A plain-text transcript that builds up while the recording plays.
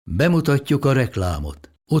Bemutatjuk a reklámot.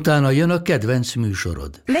 Utána jön a kedvenc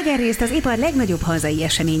műsorod. Vegyen részt az ipar legnagyobb hazai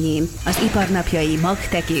eseményén. Az iparnapjai,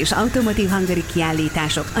 magtek és Automotive Hungary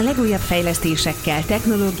kiállítások a legújabb fejlesztésekkel,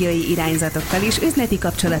 technológiai irányzatokkal és üzleti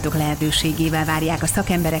kapcsolatok lehetőségével várják a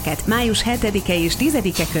szakembereket május 7-e és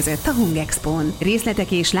 10-e között a Hungexpón.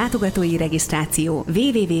 Részletek és látogatói regisztráció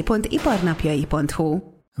www.iparnapjai.hu.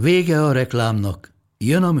 Vége a reklámnak,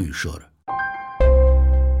 jön a műsor.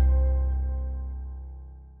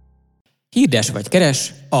 Hirdes vagy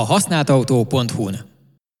keres a használtautó.hu-n.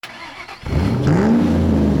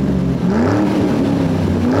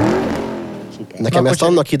 Nekem ezt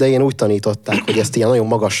annak idején úgy tanították, hogy ezt ilyen nagyon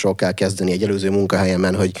magasról kell kezdeni egy előző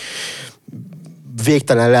munkahelyemen, hogy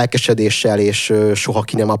végtelen lelkesedéssel és soha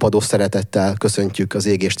ki nem apadó szeretettel köszöntjük az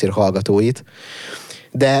Égéstér hallgatóit.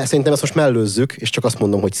 De szerintem ezt most mellőzzük, és csak azt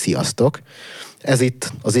mondom, hogy sziasztok. Ez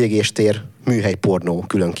itt az Égéstér műhely pornó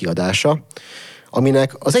különkiadása,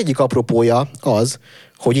 aminek az egyik apropója az,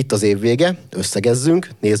 hogy itt az évvége, összegezzünk,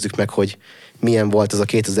 nézzük meg, hogy milyen volt ez a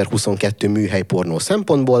 2022 műhely pornó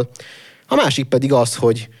szempontból. A másik pedig az,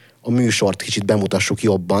 hogy a műsort kicsit bemutassuk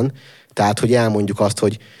jobban, tehát, hogy elmondjuk azt,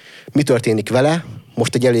 hogy mi történik vele,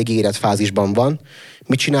 most egy elég érett fázisban van,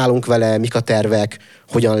 mit csinálunk vele, mik a tervek,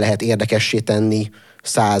 hogyan lehet érdekessé tenni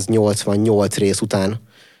 188 rész után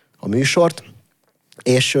a műsort,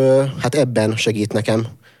 és hát ebben segít nekem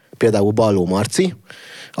például Balló Marci,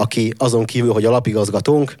 aki azon kívül, hogy a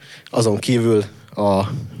lapigazgatónk, azon kívül a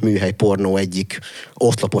műhely pornó egyik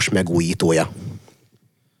oszlopos megújítója.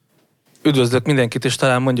 Üdvözlök mindenkit, és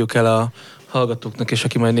talán mondjuk el a hallgatóknak, és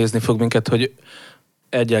aki majd nézni fog minket, hogy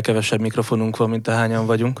egyel kevesebb mikrofonunk van, mint ahányan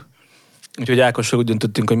vagyunk. Úgyhogy Ákossal úgy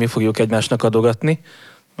döntöttünk, hogy mi fogjuk egymásnak adogatni,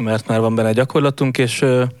 mert már van benne gyakorlatunk, és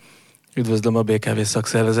üdvözlöm a BKV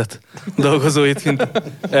szakszervezet dolgozóit, mint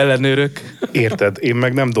ellenőrök. Érted, én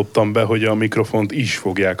meg nem dobtam be, hogy a mikrofont is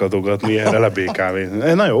fogják adogatni erre a BKV.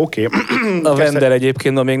 Na jó, oké. A Vendel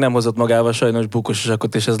egyébként még nem hozott magával sajnos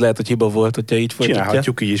búkososakot, és ez lehet, hogy hiba volt, hogyha így folytatja.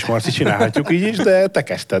 Csinálhatjuk így is, Marci, csinálhatjuk így is, de te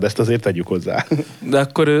kezdted, ezt azért tegyük hozzá. De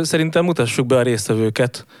akkor szerintem mutassuk be a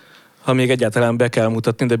résztvevőket, ha még egyáltalán be kell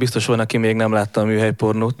mutatni, de biztos van, aki még nem látta a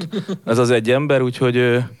műhelypornót. Ez az egy ember,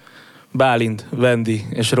 úgyhogy Bálint, Vendi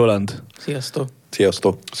és Roland. Sziasztok!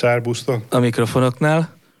 Sziasztok! Szerbusztok! A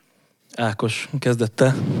mikrofonoknál. Ákos, kezdett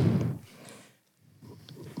te?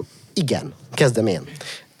 Igen, kezdem én.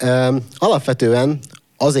 Alapvetően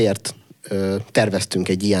azért terveztünk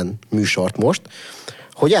egy ilyen műsort most,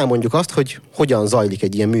 hogy elmondjuk azt, hogy hogyan zajlik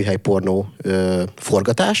egy ilyen műhelypornó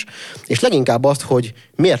forgatás, és leginkább azt, hogy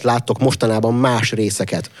miért láttok mostanában más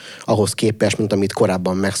részeket ahhoz képest, mint amit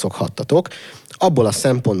korábban megszokhattatok. Abból a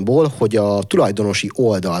szempontból, hogy a tulajdonosi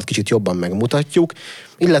oldalt kicsit jobban megmutatjuk,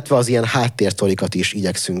 illetve az ilyen háttérsztorikat is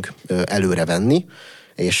igyekszünk előrevenni,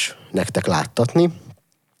 és nektek láttatni.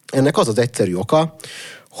 Ennek az az egyszerű oka,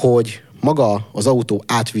 hogy maga az autó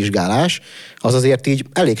átvizsgálás, az azért így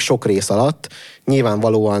elég sok rész alatt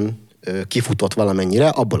nyilvánvalóan kifutott valamennyire,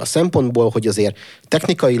 abból a szempontból, hogy azért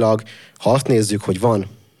technikailag, ha azt nézzük, hogy van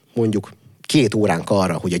mondjuk 2 óránk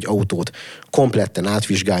arra, hogy egy autót kompletten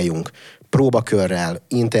átvizsgáljunk, próbakörrel,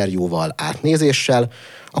 interjúval, átnézéssel,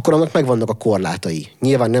 akkor annak megvannak a korlátai.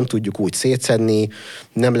 Nyilván nem tudjuk úgy szétszedni,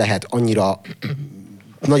 nem lehet annyira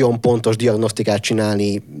nagyon pontos diagnosztikát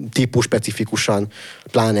csinálni, típusspecifikusan,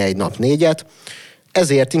 pláne egy nap 4-et.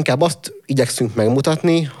 Ezért inkább azt igyekszünk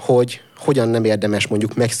megmutatni, hogy hogyan nem érdemes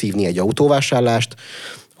mondjuk megszívni egy autóvásárlást,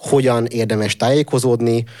 hogyan érdemes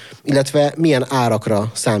tájékozódni, illetve milyen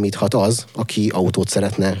árakra számíthat az, aki autót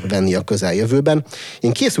szeretne venni a közeljövőben.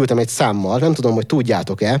 Én készültem egy számmal, nem tudom, hogy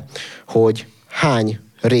tudjátok-e, hogy hány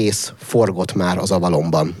rész forgott már az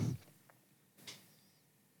Avalonban.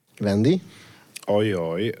 Vendi?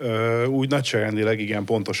 Ajaj, úgy nagyságrendileg igen,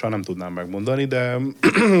 pontosan nem tudnám megmondani, de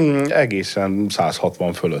egészen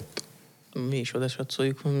 160 fölött. Mi is oda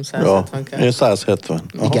satszoljuk, 170 kell. Én 170.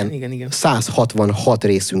 Igen. 166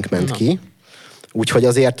 részünk ment ki. Úgyhogy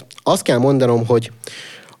azért azt kell mondanom, hogy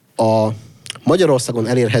a Magyarországon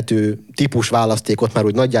elérhető típus választékot már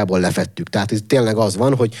úgy nagyjából lefettük. Tehát ez tényleg az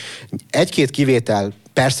van, hogy 1-2 kivétel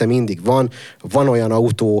persze mindig van olyan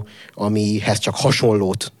autó, amihez csak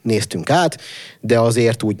hasonlót néztünk át, de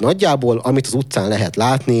azért úgy nagyjából, amit az utcán lehet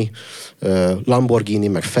látni, Lamborghini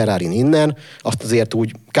meg Ferrari innen, azt azért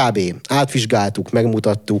úgy kb. Átvizsgáltuk,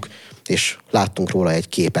 megmutattuk, és láttunk róla egy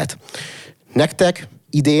képet. Nektek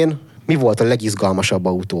idén mi volt a legizgalmasabb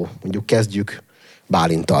autó? Mondjuk kezdjük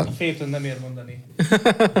Bálinttal. A Phaeton nem ér mondani.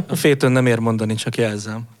 A Phaeton nem ér mondani, csak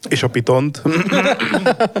jelzem. És a Pitont?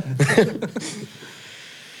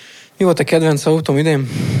 Mi volt a kedvenc autóm idén?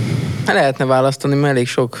 Lehetne választani, mert elég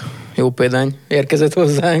sok jó példány érkezett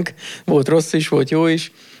hozzánk. Volt rossz is, volt jó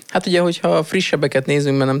is. Hát ugye, hogyha frissebbeket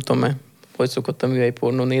nézünk, mert nem tudom, hogy szokott a műhelyi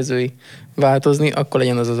pornó nézői változni, akkor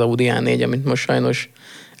legyen az Audi A4, amit most sajnos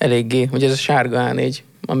eléggé, ugye ez a sárga A4,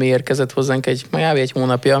 ami érkezett hozzánk egy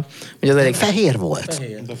hónapja. Ugye az elég... Fehér volt.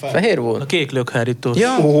 Fehér volt? A kék lökhárítós.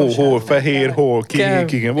 Ja, Hol fehér, hol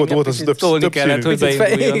kék, igen. Volt az tolni kellett, hogy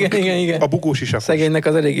beinduljon. Igen. A bukós is. Szegénynek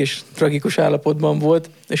az elég is tragikus állapotban volt.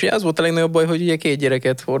 És ugye az volt a legnagyobb baj, hogy ugye 2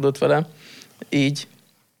 gyereket hordott vele. Így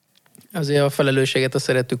azért a felelősséget azt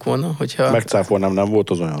szerettük volna, hogyha... Megcáfolnám, nem volt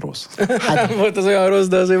az olyan rossz. Hát volt az olyan rossz,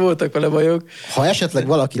 de azért voltak vele bajok. Ha esetleg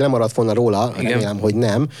valaki lemaradt volna róla, igen. Remélem, hogy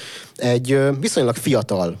nem, egy viszonylag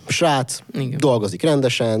fiatal srác, igen. Dolgozik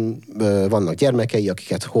rendesen, vannak gyermekei,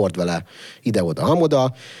 akiket hord vele ide-oda,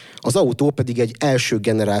 amoda. Az autó pedig egy első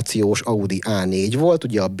generációs Audi A4 volt,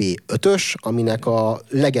 ugye a B5-ös, aminek a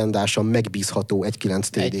legendásan megbízható 1.9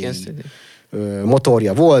 TDI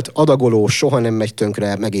motorja volt, adagolós, soha nem megy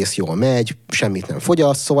tönkre, egész jól megy, semmit nem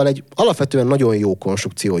fogyaszt, szóval egy alapvetően nagyon jó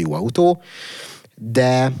konstrukciójú autó,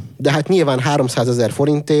 de hát nyilván 300 000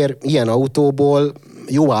 forintért ilyen autóból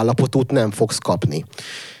jó állapotút nem fogsz kapni.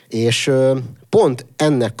 És pont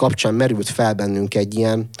ennek kapcsán merült fel bennünk egy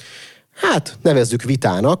ilyen, hát nevezzük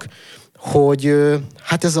vitának, hogy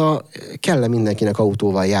hát ez a kell-e mindenkinek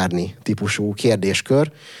autóval járni típusú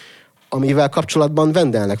kérdéskör, amivel kapcsolatban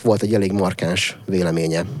Vendelnek volt egy elég markáns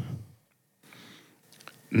véleménye.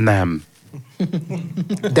 Nem.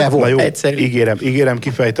 De volt. Na jó, egyszerű. ígérem,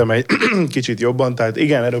 kifejtem egy kicsit jobban. Tehát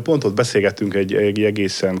igen, erről pont ott beszélgettünk egy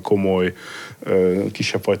egészen komoly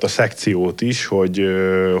kisebb fajta szekciót is,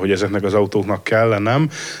 hogy ezeknek az autóknak kellenem.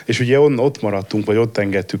 És ugye ott maradtunk, vagy ott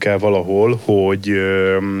engedtük el valahol,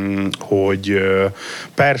 hogy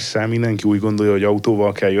persze mindenki úgy gondolja, hogy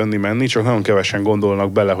autóval kell jönni-menni, csak nagyon kevesen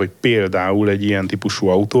gondolnak bele, hogy például egy ilyen típusú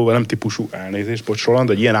autóval, nem típusú elnézést, Roland,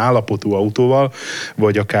 egy ilyen állapotú autóval,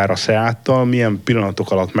 vagy akár a Seattal, milyen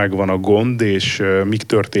pillanatok alatt megvan a gond, és mik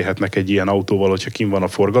történhetnek egy ilyen autóval, hogyha kint van a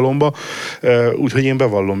forgalomba. Úgyhogy én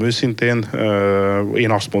bevallom őszintén,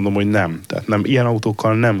 én azt mondom, hogy nem. Tehát nem, ilyen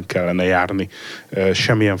autókkal nem kellene járni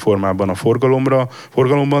semmilyen formában a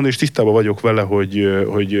forgalomban, és tisztában vagyok vele,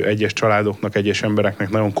 hogy egyes családoknak, egyes embereknek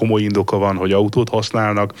nagyon komoly indoka van, hogy autót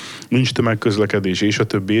használnak, nincs tömegközlekedés, és a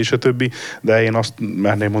többi, de én azt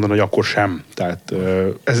merném mondani, hogy akkor sem. Tehát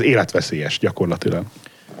ez életveszélyes gyakorlatilag.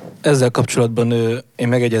 Ezzel kapcsolatban én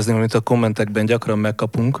megegyezném, amit a kommentekben gyakran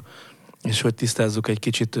megkapunk, és hogy tisztázzuk egy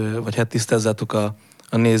kicsit, vagy hát tisztázzátok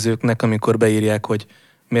a nézőknek, amikor beírják, hogy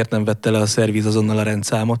miért nem vette le a szerviz azonnal a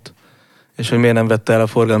rendszámot, és hogy miért nem vette el a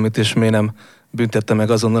forgalmit, és miért nem büntette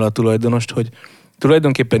meg azonnal a tulajdonost, hogy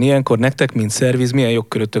tulajdonképpen ilyenkor nektek, mint szerviz, milyen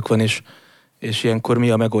jogkörötök van, és ilyenkor mi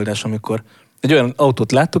a megoldás, amikor egy olyan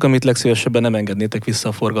autót láttuk, amit legszívesebben nem engednétek vissza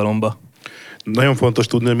a forgalomba. Nagyon fontos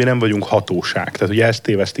tudni, hogy mi nem vagyunk hatóság. Tehát ugye ezt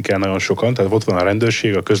tévesztik el nagyon sokan, tehát ott van a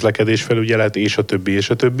rendőrség, a közlekedésfelügyelet, és a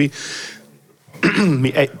többi.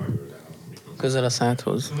 Közel a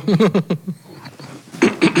szádhoz.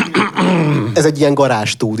 Ez egy ilyen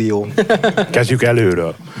garázsstúdió. Kezdjük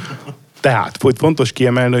előről. Tehát fontos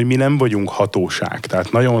kiemelni, hogy mi nem vagyunk hatóság.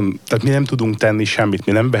 Tehát mi nem tudunk tenni semmit,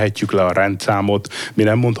 mi nem vehetjük le a rendszámot, mi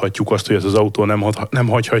nem mondhatjuk azt, hogy ez az autó nem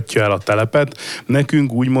hagyhatja el a telepet.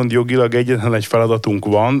 Nekünk úgymond jogilag egyetlen egy feladatunk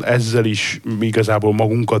van, ezzel is igazából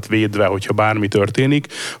magunkat védve, hogyha bármi történik,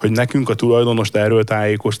 hogy nekünk a tulajdonost erről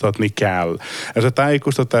tájékoztatni kell. Ez a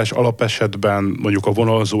tájékoztatás alapesetben mondjuk a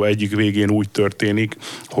vonalzó egyik végén úgy történik,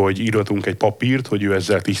 hogy írhatunk egy papírt, hogy ő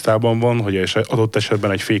ezzel tisztában van, hogy adott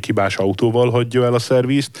esetben egy fékhibás autóval hagyja el a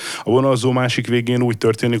szervízt. A vonalzó másik végén úgy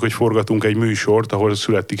történik, hogy forgatunk egy műsort, ahol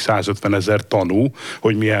születik 150 000 tanú,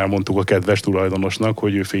 hogy mi elmondtuk a kedves tulajdonosnak,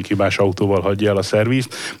 hogy ő fékhibás autóval hagyja el a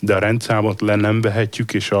szervízt, de a rendszámot le nem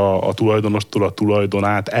vehetjük, és a tulajdonostól a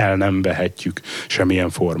tulajdonát el nem vehetjük semmilyen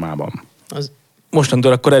formában.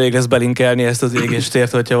 Mostantól akkor elég lesz belinkelni ezt az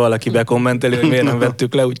égéstért, hogyha valaki bekommenteli, hogy miért nem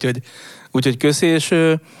vettük le, úgyhogy köszi, és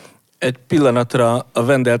egy pillanatra a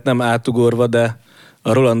Vendelt nem átugorva, de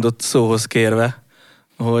a Rolandot szóhoz kérve,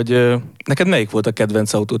 hogy neked melyik volt a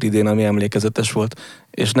kedvenc autót idén, ami emlékezetes volt,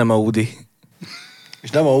 és nem Audi? És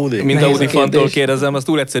nem Audi? Mint Audi fantól kérdezem, az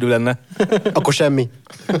túl egyszerű lenne. Akkor semmi.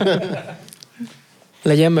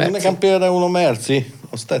 Legyen Merci. Nekem például a Merci,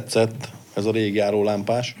 az tetszett, ez a régi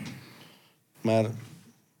járólámpás, mert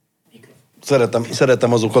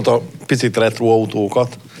szeretem azokat a picit retro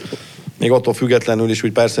autókat, még attól függetlenül is,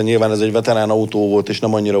 hogy persze nyilván ez egy veterán autó volt, és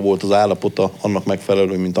nem annyira volt az állapota annak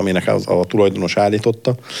megfelelő, mint aminek a tulajdonos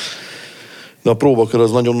állította. De a próbakör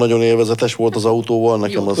az nagyon-nagyon élvezetes volt az autóval.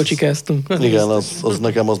 Nekem az, kocsikáztunk. Igen, az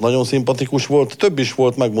nekem az nagyon szimpatikus volt. Több is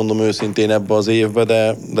volt, megmondom őszintén ebbe az évbe,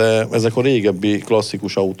 de ezek a régebbi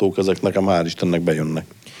klasszikus autók, ezek nekem hál' Istennek bejönnek.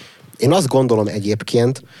 Én azt gondolom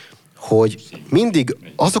egyébként, hogy mindig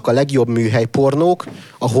azok a legjobb műhelypornók,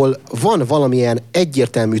 ahol van valamilyen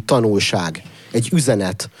egyértelmű tanulság, egy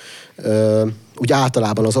üzenet, úgy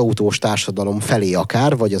általában az autós társadalom felé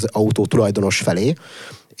akár, vagy az autó tulajdonos felé,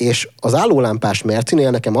 és az állólámpás Mercinél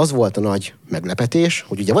nekem az volt a nagy meglepetés,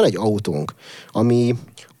 hogy ugye van egy autónk, ami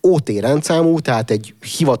OT rendszámú, tehát egy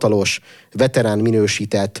hivatalos, veterán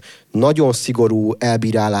minősített, nagyon szigorú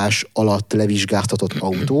elbírálás alatt levizsgáztatott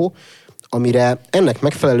autó, amire ennek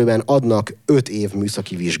megfelelően adnak 5 év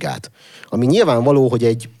műszaki vizsgát. Ami nyilvánvaló, hogy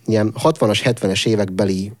egy ilyen 60-as, 70-es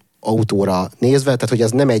évekbeli autóra nézve, tehát hogy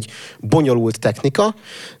ez nem egy bonyolult technika,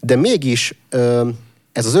 de mégis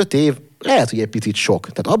ez az 5 év lehet, hogy egy picit sok.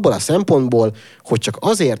 Tehát abból a szempontból, hogy csak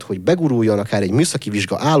azért, hogy beguruljon akár egy műszaki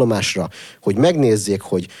vizsga állomásra, hogy megnézzék,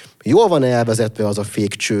 hogy jól van-e elvezetve az a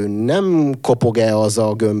fékcső, nem kopog-e az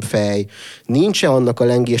a gömbfej, nincs-e annak a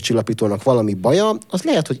lengéscsillapítónak valami baja, az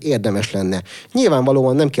lehet, hogy érdemes lenne.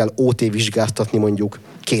 Nyilvánvalóan nem kell OT vizsgáztatni mondjuk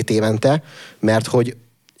 2 évente, mert hogy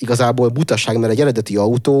igazából butaság, mert egy eredeti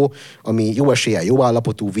autó, ami jó eséllyel jó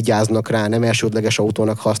állapotú, vigyáznak rá, nem elsődleges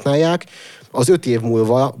autónak használják, az 5 év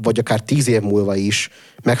múlva, vagy akár 10 év múlva is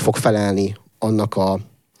meg fog felelni annak a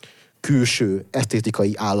külső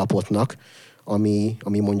esztétikai állapotnak, ami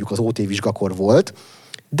mondjuk az OT vizsgakor volt,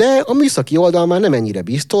 de a műszaki oldal már nem ennyire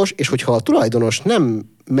biztos, és hogyha a tulajdonos nem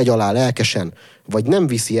megy alá lelkesen, vagy nem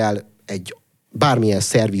viszi el egy bármilyen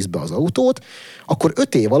szervizbe az autót, akkor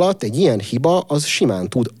 5 év alatt egy ilyen hiba az simán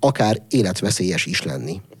tud akár életveszélyes is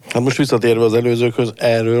lenni. Hát most visszatérve az előzőkhöz,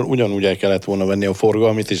 erről ugyanúgy el kellett volna venni a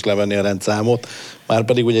forgalmit és levenni a rendszámot, már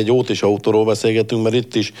pedig ugye egy OT-s autóról beszélgetünk, mert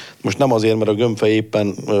itt is most nem azért, mert a gömbfej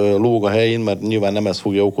éppen lóg a helyén, mert nyilván nem ez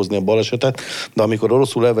fogja okozni a balesetet, de amikor a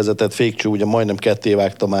rosszul elvezetett fékcső ugye majdnem ketté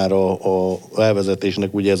vágta már a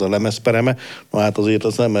elvezetésnek ugye ez a lemezpereme, hát azért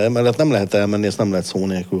az nem, emellett nem lehet elmenni, ezt nem lehet szó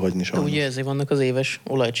nélkül hagyni sajnos. Ugye ezért vannak az éves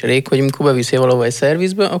olajcserék, hogy amikor beviszi valahol egy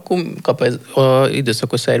szervizbe, akkor kap az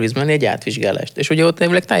időszakos szervizben egy átvizsgálást. És ugye ott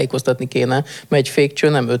elvileg tájékoztatni kéne, mert egy fékcső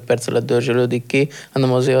nem 5 perc alatt dörzsölődik ki,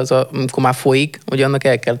 hanem azért amikor már folyik, hogy annak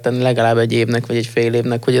el kell tenni legalább egy évnek, vagy egy fél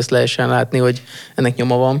évnek, hogy ezt lehessen látni, hogy ennek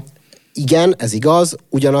nyoma van. Igen, ez igaz,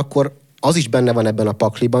 ugyanakkor az is benne van ebben a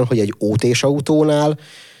pakliban, hogy egy OT-s autónál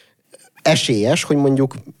esélyes, hogy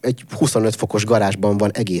mondjuk egy 25 fokos garázsban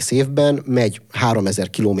van egész évben, megy 3000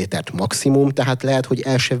 kilométert maximum, tehát lehet, hogy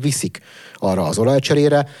el se viszik arra az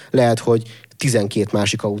olajcserére, lehet, hogy 12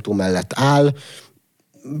 másik autó mellett áll,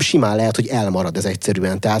 simán lehet, hogy elmarad ez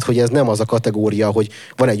egyszerűen. Tehát, hogy ez nem az a kategória, hogy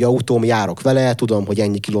van egy autóm, járok vele, tudom, hogy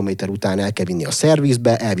ennyi kilométer után el kell vinni a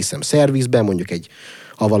szervizbe, elviszem szervizbe, mondjuk egy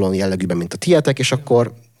Avalon jellegűben, mint a tietek, és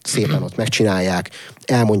akkor szépen ott megcsinálják,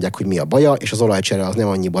 elmondják, hogy mi a baja, és az olajcsere az nem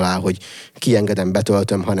annyiból áll, hogy kiengedem,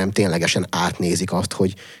 betöltöm, hanem ténylegesen átnézik azt,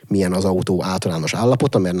 hogy milyen az autó általános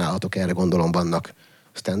állapota, mert nálatok erre gondolom vannak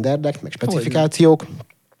standardek, meg specifikációk.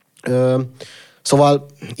 Szóval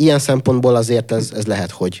ilyen szempontból azért ez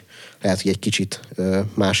lehet, hogy egy kicsit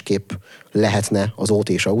másképp lehetne az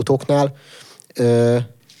OT-s autóknál.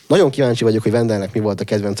 Nagyon kíváncsi vagyok, hogy Vendelnek mi volt a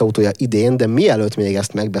kedvenc autója idén, de mielőtt még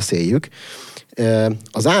ezt megbeszéljük,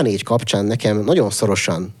 az A4 kapcsán nekem nagyon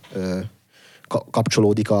szorosan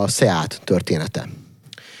kapcsolódik a Seat története.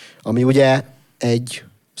 Ami ugye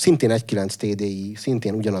szintén 1.9 TDI,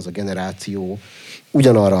 szintén ugyanaz a generáció,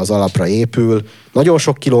 ugyanarra az alapra épül, nagyon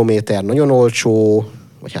sok kilométer, nagyon olcsó,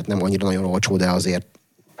 vagy hát nem annyira nagyon olcsó, de azért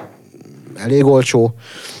elég olcsó,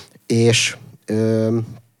 és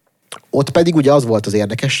ott pedig ugye az volt az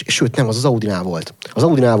érdekes, és sőt nem, az Audinál volt. Az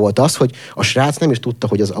Audinál volt az, hogy a srác nem is tudta,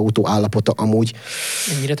 hogy az autó állapota amúgy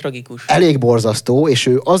ennyire tragikus. Elég borzasztó, és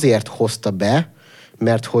ő azért hozta be,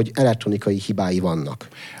 mert hogy elektronikai hibái vannak.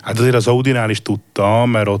 Hát azért az Audinál is tudta,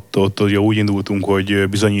 mert ott ugye úgy indultunk, hogy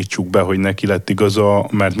bizonyítsuk be, hogy neki lett igaza,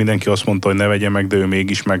 mert mindenki azt mondta, hogy ne vegye meg, de ő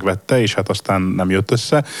mégis megvette, és hát aztán nem jött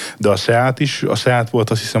össze. De a Seat is, a Seat volt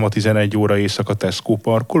azt hiszem a 11 óra éjszaka Tesco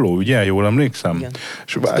parkoló, ugye? Jól emlékszem? Igen.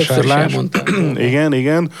 És vásárlás.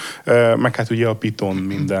 Igen. Meg hát ugye a Piton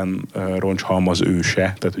minden roncshalmaz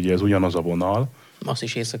őse, tehát ugye ez ugyanaz a vonal. Azt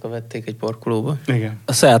is éjszaka vették egy parkolóba. Igen.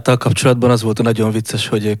 A Seattal kapcsolatban az volt a nagyon vicces,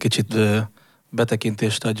 hogy kicsit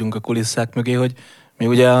betekintést adjunk a kulisszák mögé, hogy mi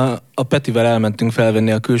ugye a Petivel elmentünk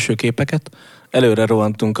felvenni a külső képeket, előre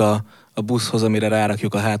rohantunk a buszhoz, amire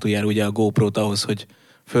rárakjuk a hátuljára ugye a GoPro-t ahhoz, hogy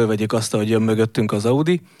fölvegyük azt, hogy jön mögöttünk az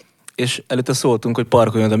Audi, és előtte szóltunk, hogy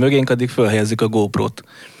parkoljon a mögénk, addig fölhelyezzük a GoPro-t.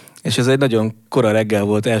 És ez egy nagyon kora reggel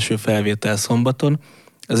volt, első felvétel szombaton,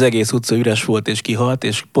 az egész utca üres volt és kihalt,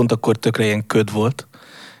 és pont akkor tökre ilyen köd volt,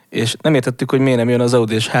 és nem értettük, hogy miért nem jön az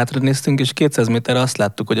Audi, és hátra néztünk, és 200 méterre azt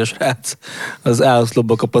láttuk, hogy a srác az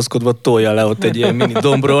áoszlopba kapaszkodva tolja le ott egy ilyen mini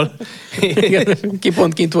dombról. Igen, ki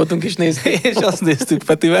pont kint voltunk és néztük. És azt néztük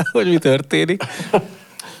Petivel, hogy mi történik.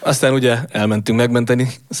 Aztán ugye elmentünk megmenteni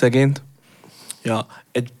szegényt. Ja,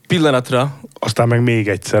 egy pillanatra... Aztán meg még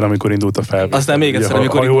egyszer, amikor indult a felvétel. Aztán még egyszer,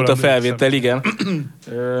 amikor indult a felvétel, igen.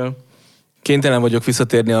 Kénytelen vagyok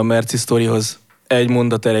visszatérni a Merci sztorihoz egy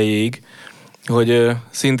mondat erejéig, hogy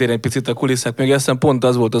szintén egy picit a kulisszák még aztán pont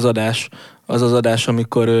az volt az adás,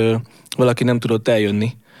 amikor valaki nem tudott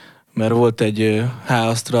eljönni, mert volt egy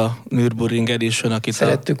H-Astra Nürburgring Edition, akit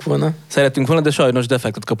szerettünk volna, de sajnos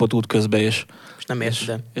defektet kapott útközben, és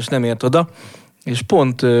nem ért oda. És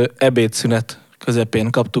pont ebédszünet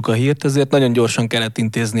közepén kaptuk a hírt, ezért nagyon gyorsan kellett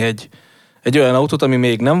intézni egy olyan autót, ami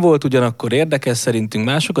még nem volt, ugyanakkor érdekes, szerintünk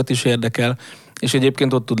másokat is érdekel, és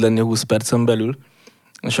egyébként ott tud lenni 20 percen belül.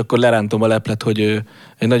 És akkor lerántom a leplet, hogy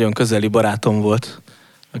egy nagyon közeli barátom volt,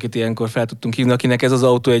 akit ilyenkor fel tudtunk hívni, akinek ez az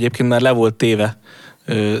autó egyébként már le volt téve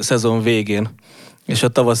szezon végén. És a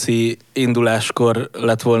tavaszi induláskor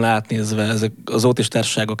lett volna átnézve, ezek az autis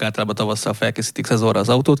társaságok általában tavasszal felkészítik szezonra az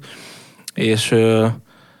autót, és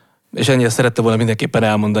ennyire szerette volna mindenképpen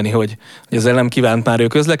elmondani, hogy ezzel nem kívánt már ő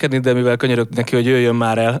közlekedni, de mivel könyörögtünk neki, hogy jöjjön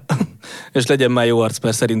már el, és legyen már jó arc,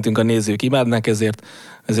 mert szerintünk a nézők imádnák,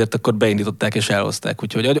 ezért akkor beindították és elhozták.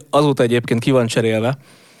 Úgyhogy azóta egyébként ki van cserélve,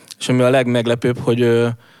 és ami a legmeglepőbb, hogy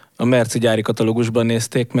a Merci gyári katalógusban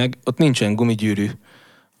nézték meg, ott nincsen gumigyűrű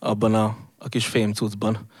abban a kis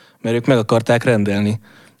fémcucban, mert ők meg akarták rendelni.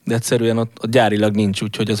 De egyszerűen ott gyárilag nincs,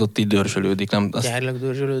 úgyhogy az ott így dörzsölődik. Gyárilag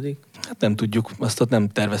dörzsölődik? Hát nem tudjuk, azt ott nem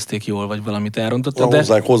tervezték jól, vagy valamit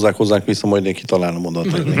elrontottak. Hozzák vissza, majd én kitalálom oda.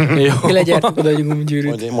 Legyártuk oda egy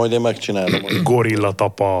gumigyűrűt. Majd én megcsinálom. Gorilla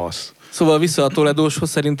tapasz. Szóval vissza a Toledóshoz,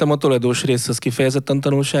 szerintem a Toledós rész az kifejezetten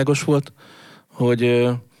tanulságos volt, hogy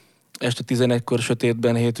este 11-kor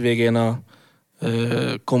sötétben hétvégén a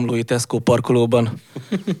komlói Tesco parkolóban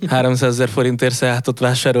 300 000 forintért Seatot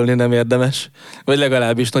vásárolni nem érdemes, vagy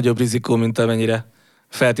legalábbis nagyobb rizikó, mint amennyire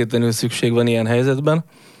feltétlenül szükség van ilyen helyzetben.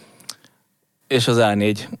 És az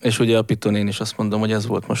A4, és ugye a Piton, én is azt mondom, hogy ez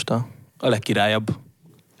volt most a legkirályabb.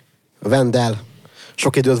 Vendel.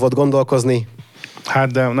 Sok időt volt gondolkozni.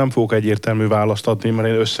 Hát de nem fogok egyértelmű választ adni, mert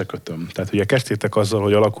én összekötöm. Tehát ugye kezdtétek azzal,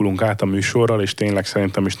 hogy alakulunk át a műsorral, és tényleg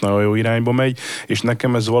szerintem is nagyon jó irányba megy, és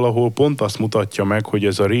nekem ez valahol pont azt mutatja meg, hogy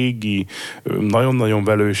ez a régi, nagyon-nagyon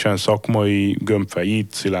velősen szakmai gömbfej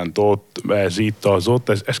itt, szilent ott, ez itt, az ott,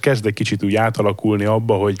 ez kezd egy kicsit úgy átalakulni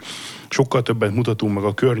abba, hogy sokkal többet mutatunk meg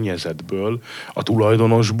a környezetből, a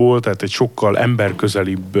tulajdonosból, tehát egy sokkal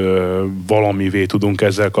emberközelibb valamivé tudunk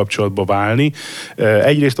ezzel kapcsolatban válni.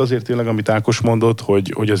 Egyrészt azért tényleg, amit Ákos mondott,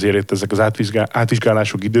 hogy azért itt ezek az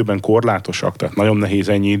átvizsgálások időben korlátosak, tehát nagyon nehéz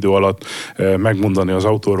ennyi idő alatt megmondani az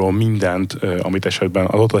autóról mindent, amit az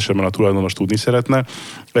adott esetben a tulajdonos tudni szeretne.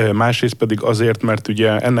 Másrészt pedig azért, mert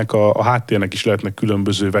ugye ennek a háttérnek is lehetnek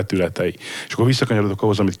különböző vetületei. És akkor visszakanyarodok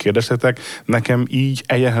ahhoz, amit kérdeztetek, nekem így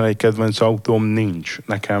egyetlen egy kedvenc autóm nincs.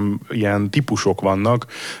 Nekem ilyen típusok vannak,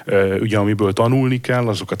 ugye amiből tanulni kell,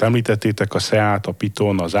 azokat említettétek, a Seat, a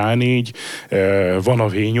Piton, az A4, van a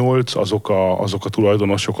V8, azok a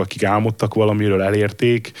tulajdonosok, akik álmodtak valamiről,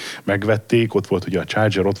 elérték, megvették, ott volt ugye a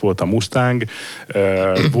Charger, ott volt a Mustang,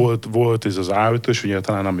 volt ez az A5-ös, ugye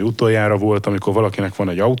talán ami utoljára volt, amikor valakinek van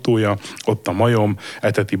egy autója, ott a majom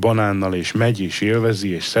eteti banánnal, és megy, és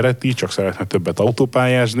élvezi, és szereti, csak szeretne többet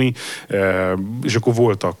autópályázni, és akkor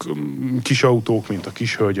voltak kis autók, mint a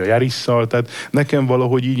kishölgy a Yarisszal, tehát nekem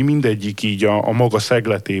valahogy így mindegyik így a maga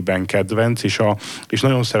szegletében kedvenc, és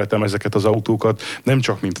nagyon szeretem ezeket az autókat, nem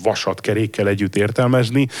csak mint vasat kerékkel együtt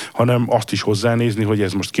értelmezni, hanem azt is hozzánézni, hogy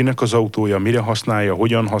ez most kinek az autója, mire használja,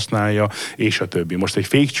 hogyan használja, és a többi. Most egy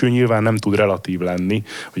fékcső nyilván nem tud relatív lenni,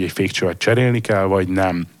 hogy egy fékcsövet cserélni kell, vagy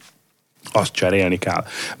nem. Azt cserélni kell.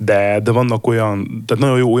 De vannak tehát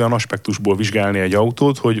nagyon jó olyan aspektusból vizsgálni egy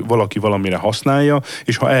autót, hogy valaki valamire használja,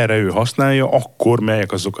 és ha erre ő használja, akkor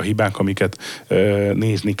melyek azok a hibák, amiket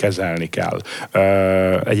nézni, kezelni kell.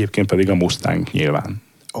 Egyébként pedig a Mustang nyilván.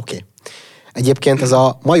 Oké. Egyébként ez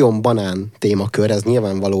a majom-banán témakör, ez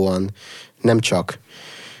nyilvánvalóan nem csak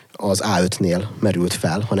az A5-nél merült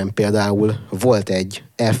fel, hanem például volt egy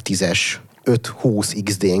F10-es 520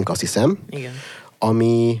 XD-nk, azt hiszem, igen.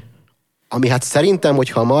 Ami hát szerintem,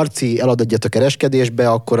 hogyha a Marci elad egyet a kereskedésbe,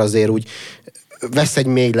 akkor azért úgy vesz egy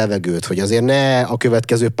mély levegőt, hogy azért ne a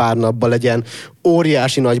következő pár napban legyen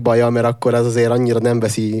óriási nagy baja, mert akkor az azért annyira nem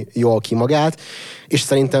veszi jól ki magát. És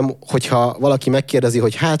szerintem, hogyha valaki megkérdezi,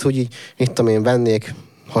 hogy hát, hogy így, mit tudom én, vennék,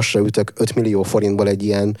 hasra ütök 5 millió forintból egy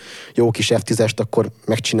ilyen jó kis F10-est, akkor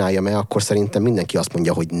megcsináljam-e, akkor szerintem mindenki azt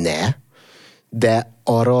mondja, hogy ne. De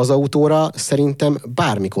arra az autóra szerintem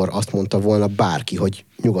bármikor azt mondta volna bárki, hogy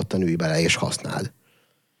nyugodtan ülj bele és használd.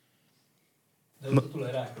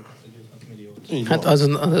 Hát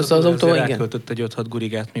az autó, igen. Ráköltött egy 5-6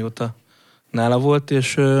 gurigát, mióta nála volt,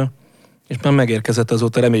 és már megérkezett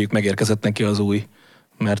azóta, reméljük megérkezett neki az új,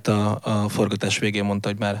 mert a forgatás végén mondta,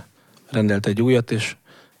 hogy már rendelt egy újat, és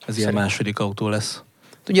ez ilyen második autó lesz.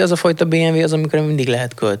 Ugye az a fajta BMW az, amikor mindig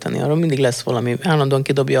lehet költeni, arra mindig lesz valami, állandóan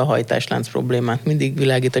kidobja a hajtáslánc problémát, mindig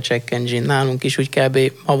világít a check engine, nálunk is úgy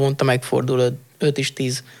kb. Havonta megfordul 5 és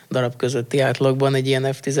 10 darab közötti átlagban egy ilyen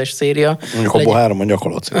F10-es széria. Mondjuk abból 3 a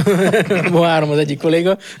nyakalac. Abból 3 az egyik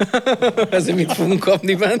kolléga. Ezért mit fogunk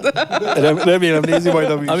kapni bent? Remélem nézi majd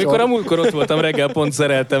a műsor. Amikor a múltkor ott voltam, reggel pont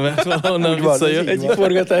szereltem, mert valahonnan visszajött. Egyik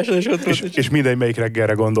forgatáson is ott volt. És mindegy, melyik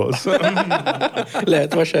reggelre gondolsz.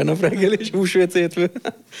 Lehet vasárnap reggel és húsvét hétfő.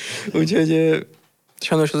 Úgyhogy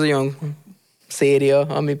sajnos az olyan széria,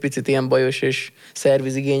 ami picit ilyen bajos és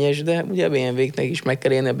szervizigényes, de ugye a BMW-knek is meg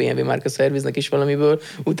kell élni, a BMW márka szerviznek is valamiből,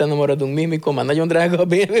 utána maradunk mi, mikor már nagyon drága a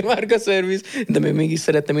BMW márka szerviz, de még mégis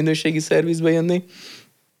szeretne minőségi szervizbe jönni.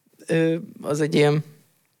 Az egy ilyen,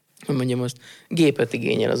 hogy mondjam azt, gépet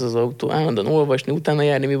igényel az autó. Állandóan olvasni, utána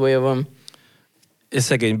járni, mi baja van. És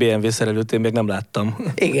szegény BMW szerelőt én még nem láttam.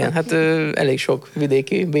 Igen, hát elég sok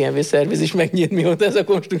vidéki BMW szerviz is megnyílt, mióta ez a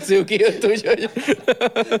konstrukció kijött, úgyhogy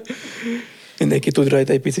mindenki tud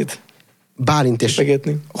rajta egy picit Bálint, és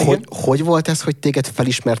hogy volt ez, hogy téged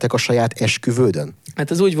felismertek a saját esküvődön?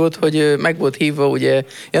 Hát ez úgy volt, hogy meg volt hívva, ugye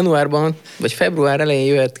januárban, vagy február elején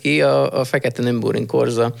jöhet ki a Fekete Nürburgring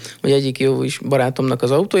Corsa. Ugye egyik jó is barátomnak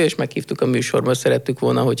az autója, és meghívtuk a műsorba, szerettük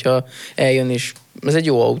volna, hogyha eljön, és ez egy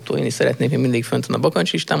jó autó, én is szeretnék még mindig fönt a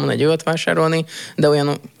bakancslistámon egy olyat vásárolni, de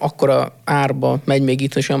olyan akkora árba megy még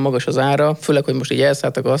itt, és olyan magas az ára, főleg, hogy most így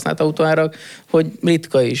elszálltak a használt autóárak, hogy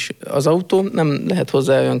ritka is az autó, nem lehet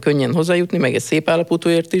hozzá olyan könnyen hozzájutni, meg egy szép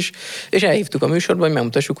állapotóért is, és elhívtuk a műsorba, hogy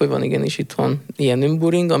megmutassuk, hogy van igenis itthon ilyen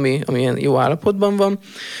Nürburgring, ami ilyen jó állapotban van,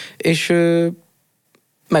 és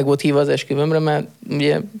meg volt hívva az esküvőmre, mert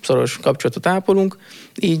ugye szoros kapcsolatot ápolunk,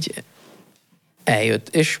 így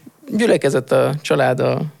eljött, és gyülekezett a család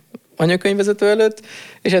a anyakönyvvezető előtt,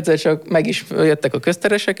 és egyszer csak jöttek a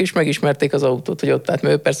közteresek, és megismerték az autót, hogy ott állt,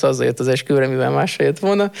 mert ő persze azzal jött az esküvőre, mivel másra jött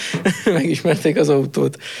volna, megismerték az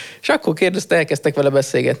autót. És akkor elkezdtek vele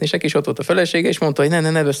beszélgetni, és is ott volt a felesége, és mondta, hogy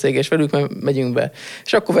ne beszélgess velük, mert megyünk be.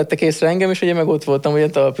 És akkor vettek észre engem, és ugye meg ott voltam, ugye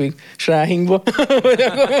talpig Schráhingba, vagy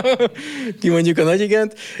akkor kimondjuk a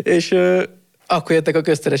nagyigent, és akkor jöttek a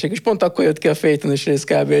közteresek, és pont akkor jött ki a Phaeton-ös rész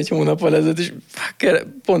kb. Egy hónappal ezelőtt, és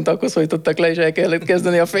pont akkor szólítottak le, és el kellett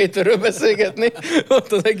kezdeni a Phaetonről beszélgetni.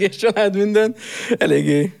 Ott az egész család minden.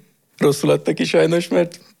 Eléggé rosszul adtak ki sajnos,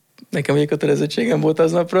 mert nekem egy kötelezettségem volt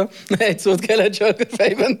aznapra. Egy szót kellett csak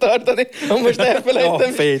fejben tartani. Ha most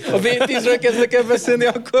elfelejtem, a V10-ről kezdek el beszélni,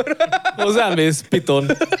 akkor... Hozzámész, Piton.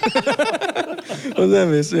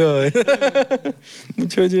 Hozzámész, jaj.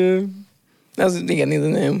 Úgyhogy... Ez igen,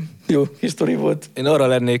 nagyon jó kis sztori volt. Én arra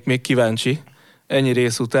lennék még kíváncsi, ennyi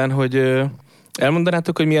rész után, hogy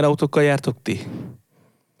elmondanátok, hogy milyen autókkal jártok ti?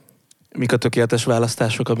 Mik a tökéletes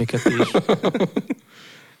választások, amiket ti is?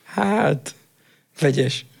 Hát,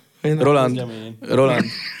 vegyes. Roland,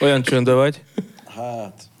 olyan csöndbe vagy?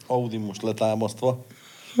 Hát, Audi most letámasztva.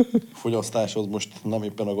 Fogyasztáshoz most nem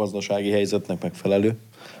éppen a gazdasági helyzetnek megfelelő,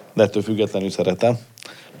 de ettől függetlenül szeretem.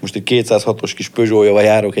 Most egy 206-os kis Peugeot-jával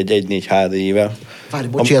járok egy 1.4 HDI-vel. Várj,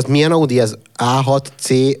 bocsi, ez milyen Audi? Ez A6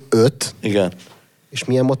 C5? Igen. És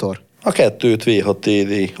milyen motor? A 2.5 V6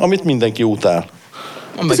 TDI, amit mindenki utál.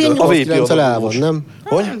 Ez ilyen 8-9-el el van, nem?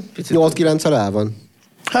 Hogy? 8-9-el el van.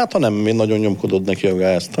 Hát, ha nem, még nagyon nyomkodod neki a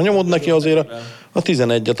gázt. Ha nyomod neki, azért a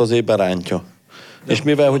 11-et azért berántja. És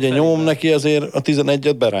mivel, hogy én nyomom neki, azért a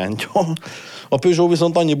 11-et berántja. A Peugeot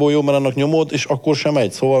viszont annyiból jó, mert annak nyomod, és akkor sem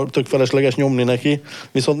megy. Szóval tök felesleges nyomni neki,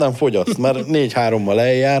 viszont nem fogyaszt, mert 4-3-mal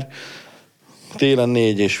eljár, télen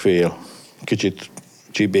 4,5. Kicsit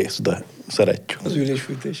csibész, de szeretjük. Az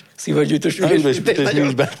ülésfűtés. Szivacgyűjtős ülésfűtés.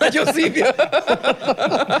 Nincs benne. Nagyon szívja.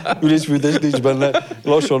 Ülésfűtés nincs benne.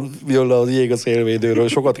 Lassan jön le az jég a szélvédőről.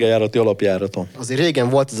 Sokat kell járatni alapjáraton. Azért régen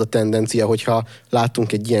volt ez a tendencia, hogyha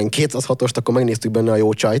láttunk egy ilyen 206-ost, akkor megnéztük benne a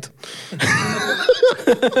jó csajt.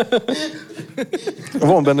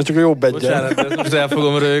 Van benne csak a jobb egyen. Bocsánat, most el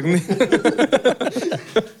fogom rögni.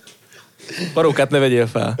 Parókát ne vegyél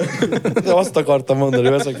fel. De azt akartam mondani,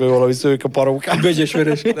 hogy veszek fel valami szőke parókát.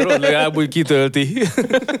 Bögyes-vörös. De Rod legalább úgy kitölti.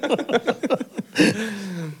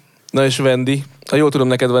 Na és Vendi, Ha jól tudom,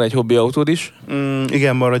 neked van egy hobbi autód is.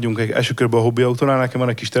 Igen, maradjunk első körben a hobbi autónál. Nekem van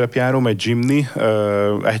egy kis terepjárom, egy Jimny.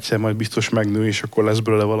 Egyszer majd biztos megnő, és akkor lesz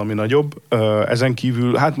belőle valami nagyobb. Ezen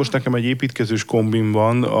kívül, hát most nekem egy építkezős kombim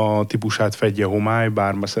van, a típusát fedje homály,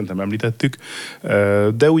 bár már szerintem említettük.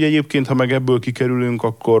 De úgy egyébként, ha meg ebből kikerülünk,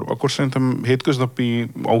 akkor szerintem hétköznapi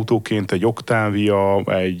autóként egy Octavia,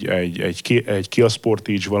 egy Kia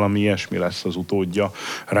Sportage, valami ilyesmi lesz az utódja.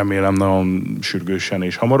 Remélem nagyon sürgősen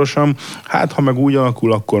és hamarosan. Hát, ha meg úgy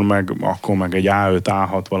alakul, akkor meg egy A5,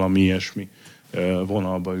 A6, valami ilyesmi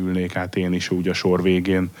vonalba ülnék át én is úgy a sor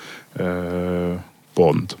végén.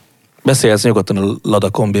 Pont. Beszélsz nyugodtan a Lada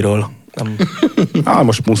kombiról.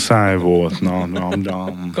 Most muszáj volt.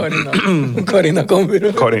 Karina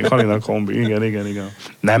kombiról. Karina kombi, igen.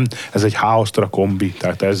 Nem, ez egy H-Astra kombi,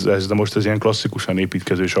 tehát ez ilyen klasszikusan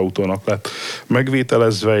építkezős autónak lett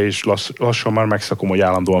megvételezve, és lassan már megszakom, hogy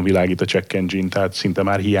állandóan világít a check engine, tehát szinte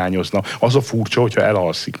már hiányozna. Az a furcsa, hogyha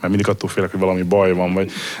elalszik, mert mindig attól félek, hogy valami baj van,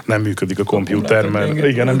 vagy nem működik a kompjúter, mert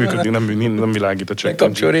igen, nem működik, nem világít a check engine.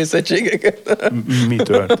 Kapcsol részegységeket. Mi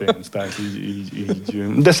történt? Tehát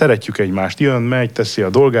így. De szeretjük egymást. Jön, megy, teszi a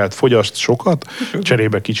dolgát, fogyaszt sokat,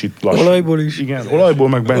 cserébe kicsit lassan. Olajból is. Igen, olajból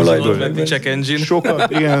meg benzinből. Check engine.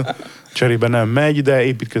 Sokat, igen. Cserébe nem megy, de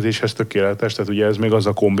építkezéshez tökéletes, tehát ugye ez még az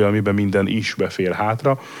a kombi, amiben minden is befér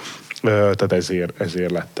hátra, tehát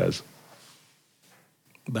ezért lett ez.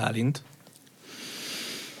 Bálint.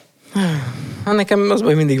 Hát nekem az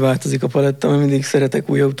baj, mindig változik a paletta, mert mindig szeretek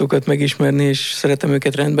új autókat megismerni, és szeretem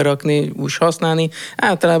őket rendbe rakni, úgy használni.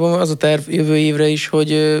 Általában az a terv jövő évre is,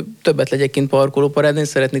 hogy többet legyek kint parkolóparádén,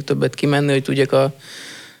 szeretnék többet kimenni, hogy tudjak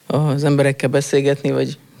az emberekkel beszélgetni,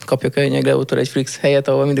 vagy kapjak egy nyegleautóra egy fix helyet,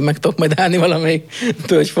 ahol mindig meg tudok majd állni valamelyik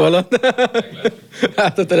tölgyfa alatt.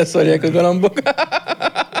 Hát a teleszorják a galambok.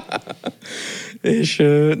 És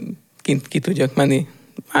kint ki tudjak menni.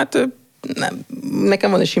 Hát nem.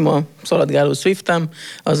 Nekem van egy sima szaladgáló Swiftem,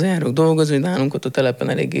 az járok dolgozni, nálunk ott a telepen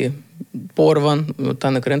eléggé por van, ott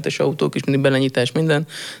annak rendes autók is, mindig belenyitás, minden.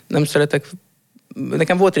 Nem szeretek.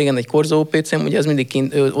 Nekem volt régen egy Corsa OPC-m, ugye ez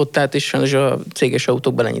mindig ott állt, és sajnos a céges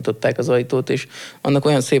autók belenyitották az ajtót, és annak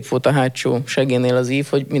olyan szép volt a hátsó segénél az ív,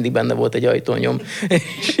 hogy mindig benne volt egy ajtónyom.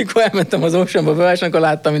 És akkor elmentem az Oceanba bevásni, akkor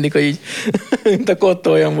láttam mindig, hogy így, mint a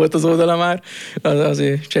kottó olyan volt az oldala már.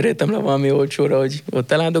 Azért cseréltem le valami olcsóra, hogy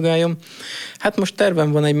ott eláldogáljon. Hát most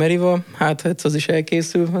tervem van egy Meriva, hát az is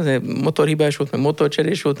elkészül, azért motorhibás volt, meg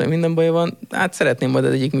motorcserés volt, meg minden baj van. Hát szeretném majd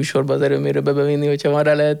az egyik műsorba az erőmérőbe bevinni, hogyha van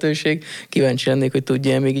rá lehetőség. Kíváncsi lennék, hogy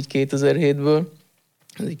tudja még így 2007-ből.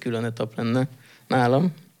 Ez egy külön etap lenne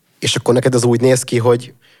nálam. És akkor neked az úgy néz ki,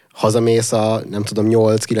 hogy hazamész a, nem tudom,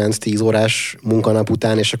 8-9-10 órás munkanap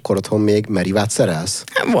után, és akkor otthon még Merivát szerelsz?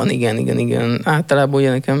 Van, igen. Általában ugye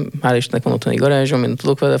nekem, hál' Istennek van otthon egy garázsom, én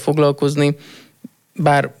tudok vele foglalkozni.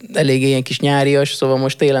 Bár elég ilyen kis nyárias, szóval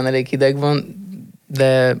most télen elég hideg van,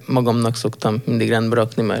 de magamnak szoktam mindig rendbe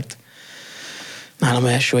rakni, mert nálam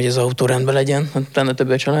első, hogy az autó rendben legyen, utána több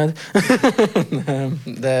a család. Nem,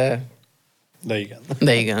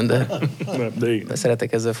 De igen. De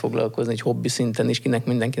szeretek ezzel foglalkozni, egy hobbi szinten is,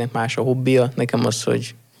 mindenkinek más a hobbija. Nekem az,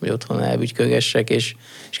 hogy otthon elbügykölgessek, és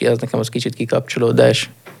az nekem az kicsit kikapcsolódás.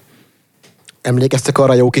 Emlékeztek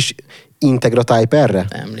arra jó kis Integra Type R-re?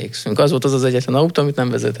 Emlékszünk. Az volt az egyetlen autó, amit nem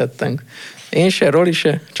vezethettünk. Én se, Roli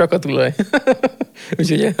se, csak a tulaj.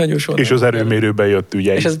 Úgyhogy nagyon soha. És az erőmérőben jött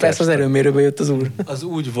ugye. És ez persze az erőmérőben jött az úr. Az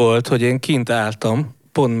úgy volt, hogy én kint álltam,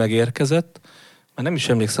 pont megérkezett, már nem is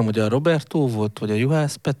emlékszem, hogy a Roberto volt, vagy a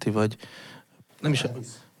Juhász Peti, vagy nem is,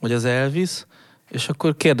 vagy az Elvis, és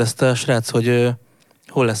akkor kérdezte a srác, hogy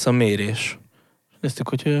hol lesz a mérés. Néztük,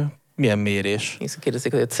 hogy milyen mérés. Én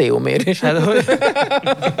kérdezték, hogy a CO mérés. Hát,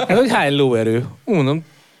 hogy hány lóerő? Mondom,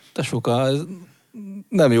 tesóka,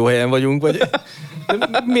 nem jó helyen vagyunk, vagy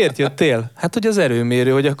miért jöttél? Hát, hogy az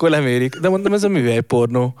erőmérő, hogy akkor lemérik. De mondom, ez a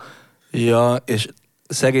műhelypornó. Ja, és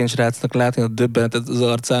szegény srácnak látni a döbbenetet az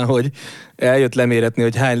arcán, hogy eljött leméretni,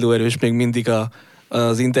 hogy hány lóerős még mindig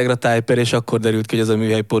az Integra Type R, és akkor derült ki, hogy ez a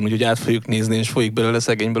műhelypornó, úgyhogy át fogjuk nézni, és folyik belőle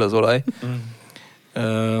szegényből az olaj.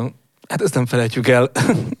 Hát ezt nem felejtjük el,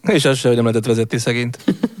 és az se, hogy nem lehetett vezetni szegényt.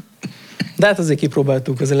 De hát azért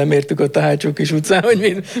kipróbáltuk, azért lemértük ott a hátsó kis utcán,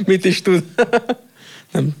 hogy mit is tud.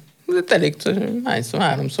 Nem, elég,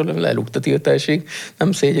 háromszor lelúgt a tiltásig.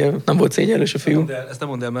 Nem volt szégyellős a fiú. Ezt nem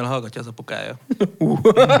mondd el, mert hallgatja az apukája.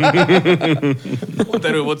 Ott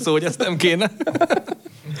erről volt szó, hogy ezt nem kéne.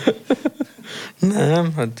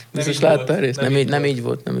 Nem, hát biztos láttál részt. Nem így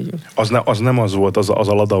volt. Az nem az volt, az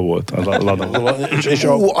a Lada volt. Az a Lada volt. És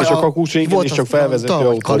a kakús igen, és csak felvezető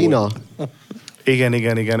autó Kalina? Igen.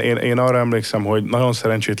 Én arra emlékszem, hogy nagyon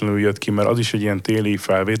szerencsétlenül jött ki, mert az is egy ilyen téli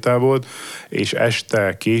felvétel volt, és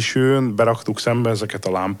este későn beraktuk szembe ezeket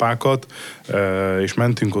a lámpákat, és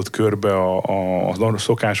mentünk ott körbe a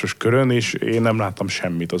szokásos körön, és én nem láttam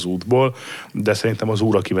semmit az útból, de szerintem az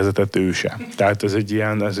úr, aki vezetett, ő se. Tehát ez egy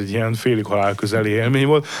ilyen félig halál közeli élmény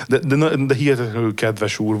volt, de hihetetlenül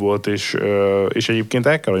kedves úr volt, és egyébként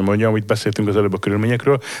el kell, hogy mondjam, amit beszéltünk az előbb a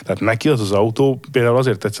körülményekről, tehát neki az autó például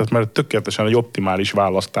azért tetszett, mert tökéletesen egy optimális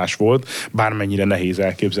választás volt, bármennyire nehéz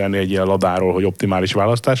elképzelni egy ilyen Ladáról, hogy optimális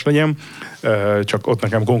választás legyen, csak ott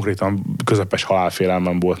nekem konkrétan közepes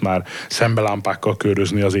halálfélelmem volt már szembelámpákkal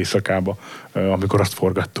körözni az éjszakába, amikor azt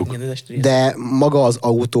forgattuk. De maga az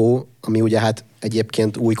autó, ami ugye hát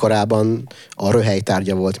egyébként újkorában a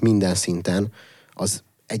röhelytárgya volt minden szinten, az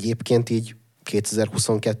egyébként így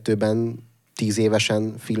 2022-ben 10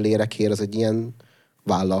 évesen fillérekért az egy ilyen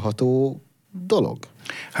vállalható dolog?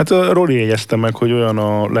 Hát a Roli jegyezte meg, hogy olyan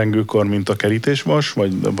a lengőkar, mint a kerítésvas,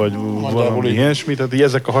 vagy valami ilyesmi. Tehát így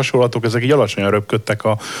ezek a hasonlatok, ezek így alacsonyan röpködtek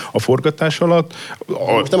a forgatás alatt.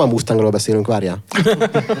 Most nem a Mustangról beszélünk, várjál.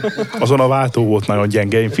 Azon a váltó volt nagyon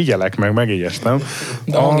gyenge, én figyelek meg, megjegyeztem.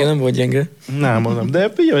 De a hangja nem volt gyenge. Nem. De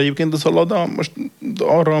figyelj, egyébként az a Lada most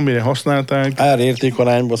arra, amire használták.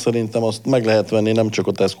 Ár-értékarányban szerintem azt meg lehet venni nem csak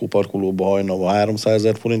a Tesco parkolóba hajnalva 300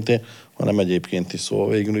 000 forintért, hanem egyébként is, szóval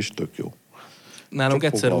végül is tök jó. Nálunk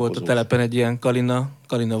csak egyszer volt a telepen egy ilyen Kalina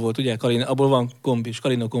volt, ugye? Abból van kombi, és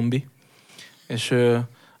Kalina kombi. És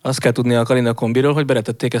azt kell tudni a Kalina kombiról, hogy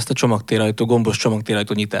beretették ezt a csomagtérajtó, gombos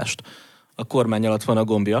csomagtérajtó nyitást. A kormány alatt van a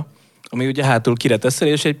gombja, ami ugye hátul kireteszel,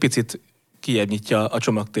 és egy picit kijebb nyitja a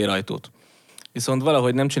csomagtérajtót. Viszont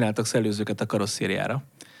valahogy nem csináltak szellőzőket a karosszériára.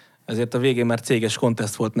 Ezért a végén már céges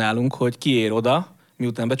konteszt volt nálunk, hogy kiér oda,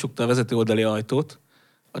 miután becsukta a vezető oldali ajtót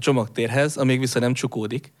a csomagtérhez, amíg vissza nem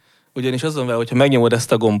csukódik. Ugyanis azon vele, hogyha megnyomod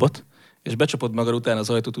ezt a gombot, és becsapod magad után az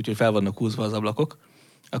ajtót, úgyhogy fel vannak húzva az ablakok,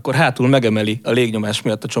 akkor hátul megemeli a légnyomás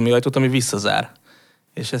miatt a csomi ajtót, ami visszazár.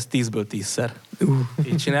 És ez 10-ből 10-szer.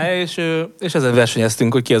 Így csinálja, és ezen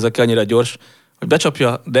versenyeztünk, hogy ki az, aki annyira gyors, hogy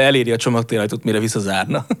becsapja, de eléri a csomagtérajtót, mire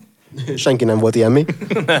visszazárna. Senki nem volt ilyen, mi?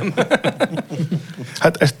 Nem.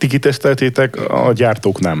 Hát ezt ti kiteszteltétek, a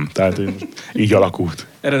gyártók nem. Tehát így alakult.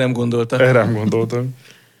 Erre nem gondoltam. Erre nem gondoltam.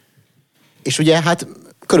 És ugye hát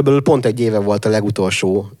körülbelül pont egy éve volt a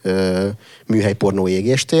legutolsó műhelypornó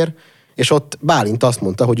égéstér, és ott Bálint azt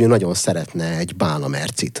mondta, hogy ő nagyon szeretne egy Bána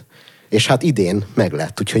Mercit. És hát idén meg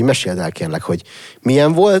lett, úgyhogy meséld el kérlek, hogy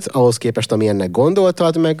milyen volt ahhoz képest, amilyennek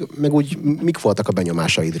gondoltad, meg úgy mik voltak a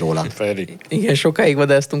benyomásaid róla? Feri. Igen, sokáig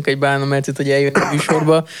vadásztunk egy Bána Mercit, hogy eljön a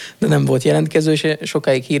műsorba, de nem volt jelentkező, és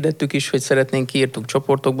sokáig hirdettük is, hogy szeretnénk, írtuk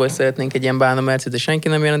csoportokba, hogy szeretnénk egy ilyen Bána Mercit, de senki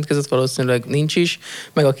nem jelentkezett, valószínűleg nincs is,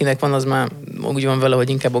 meg akinek van, az már úgy van vele, hogy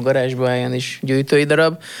inkább a garázsba álljon is gyűjtői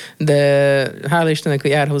darab, de hála Istennek,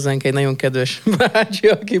 hogy jár hozzánk egy nagyon kedves bácsi,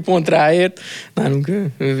 aki pont ráért, nálunk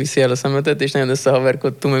ő viszi el a szemetet, és nagyon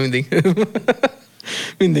összehaverkodtunk, mert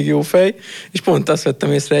mindig jó fej, és pont azt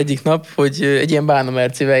vettem észre egyik nap, hogy egy ilyen Bána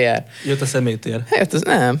Mercivel jár. Jött a szemétér. Hát az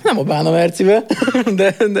nem a Bána Mercivel,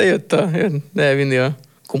 de jött elvinni a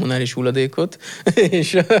kommunális hulladékot,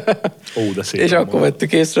 és De akkor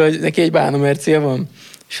vettük észre, hogy neki egy Bána Mercie van.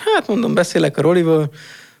 És hát mondom, beszélek a Rolival,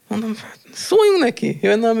 mondom, szóljunk neki,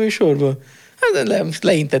 jönne a műsorba. Hát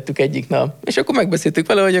leintettük egyik nap. És akkor megbeszéltük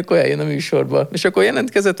vele, hogy akkor eljön a műsorba. És akkor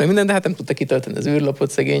jelentkezett, meg minden, de hát nem tudta kitölteni az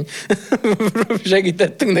űrlapot, szegény.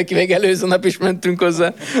 Segítettünk neki, még előző nap is mentünk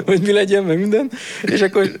hozzá, hogy mi legyen, meg minden. És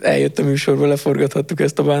akkor eljött a műsorba, leforgathattuk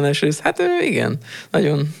ezt a bánás részt. Hát igen,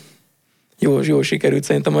 nagyon jó sikerült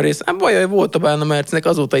szerintem a rész. Hát baj, volt a Bána Mercnek,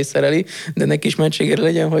 azóta is szereli, de neki is mentségére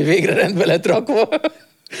legyen, hogy végre rendbe lett rakva.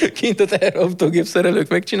 Kint a teherautógép szerelők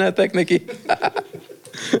megcsinálták neki.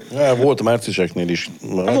 Volt Merciseknél is.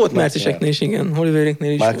 Volt Merciseknél is, igen.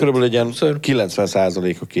 Oliveréknél is. Már körülbelül egy ilyen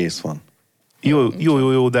 90%-a kész van.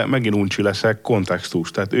 Jó, de megint uncsi leszek,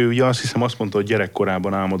 kontextus. Tehát ő ugye azt hiszem azt mondta, hogy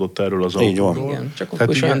gyerekkorában álmodott erről az autóról. Igen, csak akkor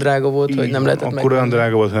is olyan drága volt, hogy nem lehetett megvenni. Akkor olyan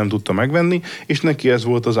drága volt, hogy nem tudta megvenni, és neki ez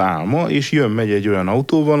volt az álma, és megy egy olyan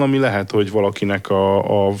autóval, ami lehet, hogy valakinek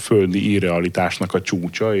a földi irrealitásnak a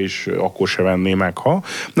csúcsa, és akkor se venné meg, ha.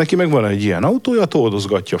 Neki meg van egy ilyen autója,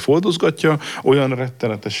 foldozgatja, olyan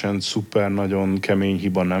rettenetesen szuper, nagyon kemény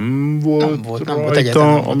hiba nem volt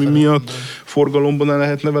rajta, ami miatt forgalomban ne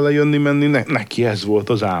lehetne vele jönni-menni. Neki ez volt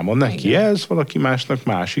az álma, neki ez, valaki másnak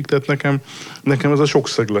másik, tehát nekem ez a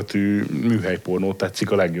sokszegletű műhelypornó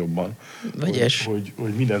tetszik a legjobban. Vegyes.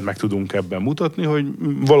 Hogy mindent meg tudunk ebben mutatni, hogy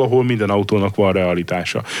valahol minden autónak van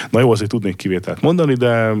realitása. Na jó, azért tudnék kivételt mondani,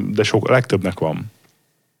 de legtöbbnek van.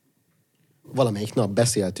 Valamelyik nap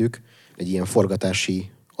beszéltük egy ilyen forgatási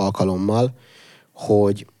alkalommal,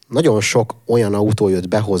 hogy nagyon sok olyan autó jött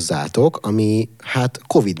be hozzátok, ami hát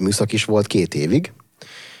Covid műszak is volt 2 évig.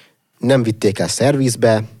 Nem vitték el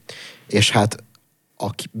szervizbe, és hát a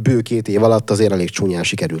bő 2 év alatt azért elég csúnyán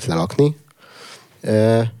sikerült lelakni.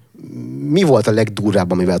 Mi volt a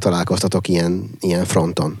legdurvább, amivel találkoztatok ilyen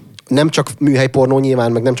fronton? Nem csak műhelypornó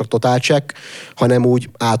nyilván, meg nem csak Total Check, hanem úgy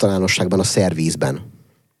általánosságban a szervizben.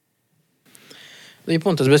 Ugye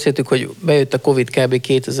pont azt beszéltük, hogy bejött a Covid kb.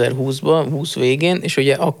 2020-ba, 20 végén, és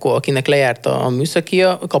ugye akkor, akinek lejárt a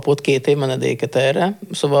műszakia, kapott 2 év menedéket erre.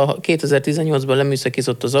 Szóval 2018-ban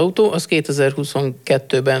leműszakizott az autó, az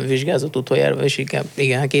 2022-ben vizsgázott utoljára, és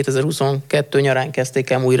igen, 2022 nyarán kezdték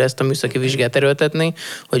el újra ezt a műszaki vizsgát erőltetni,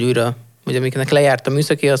 hogy újra, hogy amiknek lejárt a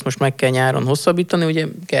műszakia, azt most meg kell nyáron hosszabbítani, ugye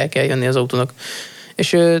kell jönni az autónak.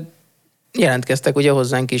 És jelentkeztek ugye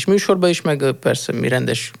hozzánk is műsorba is, meg persze mi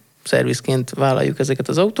rendes szervizként vállaljuk ezeket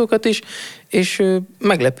az autókat is, és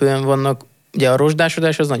meglepően vannak, ugye a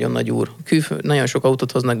rozsdásodás az nagyon nagy úr. Nagyon sok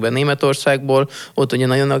autót hoznak be Németországból, ott ugye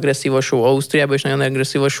nagyon agresszív a só, Ausztriában is nagyon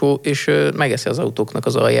agresszív a só, és megeszi az autóknak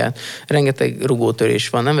az alját. Rengeteg rugótörés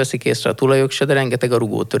van, nem veszik észre a tulajok se, de rengeteg a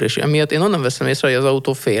rugótörés. Emiatt én onnan veszem észre, hogy az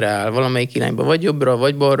autó félreáll valamelyik irányba, vagy jobbra,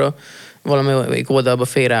 vagy balra, valamelyik oldalba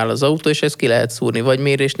félreáll az autó, és ezt ki lehet szúrni. Vagy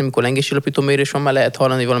mérésnél, amikor lengéscsillapító mérés van, már lehet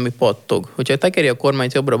hallani, valami pattog. Hogyha tekeri a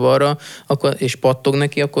kormányt jobbra-balra, és pattog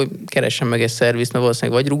neki, akkor keressen meg egy szervizt, mert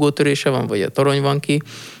valószínűleg vagy rugótörése van, vagy a torony van ki.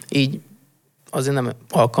 Így azért nem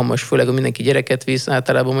alkalmas, főleg ha mindenki gyereket visz,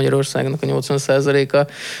 általában Magyarországnak a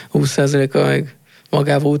 80%-a, 20%-a meg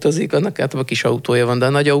magával utazik, annak általában kis autója van, de a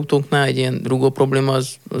nagy autóknál egy ilyen rugó probléma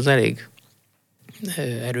az elég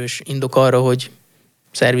erős indok arra, hogy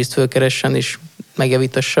szervizt fölkeressen és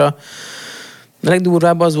megjavítassa. A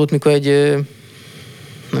legdurvább az volt, mikor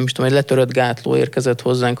nem is tudom, egy letörött gátló érkezett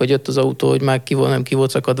hozzánk, hogy jött az autó, hogy már ki volt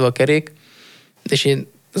szakadva a kerék, és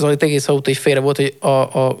az egész autó is félre volt, hogy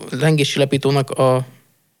a lengéscsillapítónak a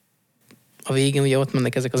végén ugye ott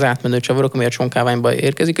mennek ezek az átmenő csavarok, ami a csonkáványba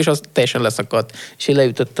érkezik, és az teljesen leszakadt. És így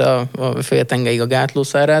leütötte a féltengeig a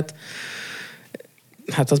gátlószárát.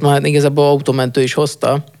 Hát az már igazából autómentő is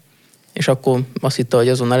hozta, és akkor azt hitte, hogy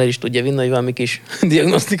azonnal el is tudja vinni, hogy valami kis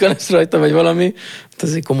diagnosztika lesz rajta, vagy valami. Hát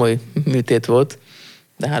ez egy komoly műtét volt,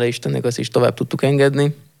 de hála Istennek azt is tovább tudtuk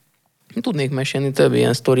engedni. Tudnék mesélni több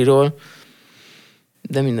ilyen sztoriról,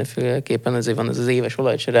 de mindenféleképpen ezért van ez az éves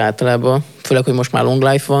olajcsere általában. Főleg, hogy most már long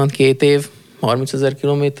life van, 2 év, 30 000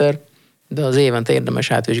 kilométer, de az évente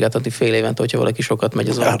érdemes átvizsgáltatni fél évente, hogyha valaki sokat megy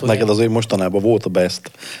az autóján. Hát neked azért mostanában volt a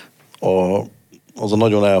best, az a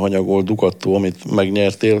nagyon elhanyagolt Ducato, amit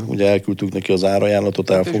megnyertél, ugye elküldtük neki az árajánlatot,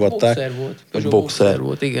 elfogadták. Boxer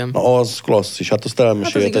volt, igen. Na, az klasszis, hát azt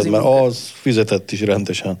elmesélted, mert az fizetett is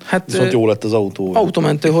rendesen. Hát, viszont jó lett az autó.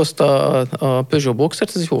 Autómentő hozta a Peugeot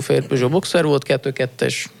Boxert, ez egy hófehér Peugeot Boxer volt,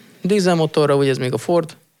 2.2-es dízelmotorra, ugye ez még a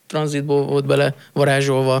Ford Transitból volt bele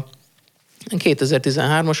varázsolva.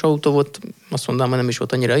 2013-as autó volt, azt mondom, hogy nem is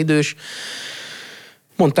volt annyira idős.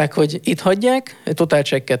 Mondták, hogy itt hagyják, egy Total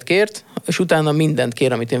Checket kért, és utána mindent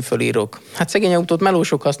kér, amit én fölírok. Hát szegény autót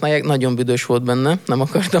melósok használják, nagyon büdös volt benne, nem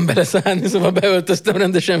akartam beleszállni, szóval beöltöztem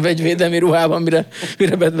rendesen vegyvédelmi ruhában,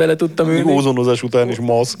 mire bele tudtam ülni. Ózonozás után is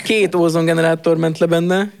maszk. 2 ózongenerátor ment le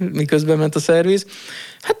benne, miközben ment a szerviz.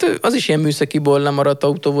 Hát az is ilyen műszakiból lemaradt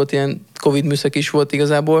autó volt, ilyen Covid műszak is volt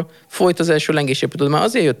igazából. Folyt az első lengésépítő, már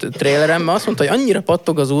azért jött trailerem, mert azt mondta, hogy annyira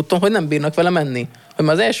pattog az úton, hogy nem bírnak vele menni. Hogy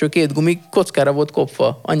már az első 2 gumi kockára volt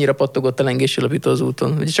kopva, annyira pattogott a lengéscsillapító az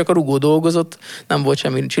úton. Ugye csak a rugó dolgozott, nem volt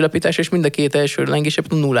semmi csillapítás, és mind a 2 első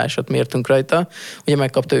lengésépítő 0-ásat mértünk rajta. Ugye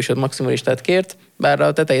megkapta ő is a maximalistát kért, bár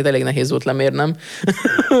a tetejét elég nehéz volt lemérnem.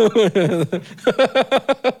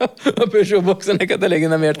 A Peugeot Boxernek elég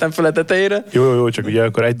nem értem fel a tetejére. Jó, csak ugye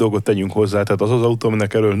akkor egy dolgot tegyünk hozzá, tehát az autó,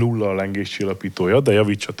 aminek elől 0 a lengéscsillapítója, de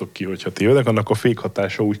javítsatok ki, hogyha tévedek, annak a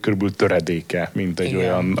fékhatása úgy körülbelül töredéke, mint egy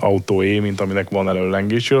olyan autóé, mint aminek van elől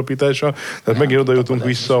lengéscsillapítása. Tehát megint oda jutunk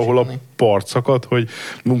vissza, ahol a part szakad, hogy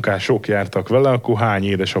munkások jártak vele, akkor hány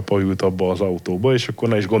édesapa ült abba az autóba, és akkor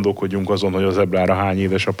ne is gondolkodjunk azon, hogy az zebrára hány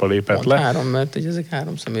édesapa lépett le. 3, mert ugye ezek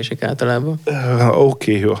 3 személyesek általában.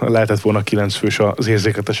 Oké, jó. Lehetett volna 9 fős az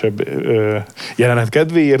érzéketesebb jelenet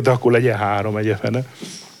kedvéért, de akkor legyen 3 egyefene.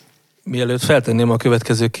 Mielőtt feltenném a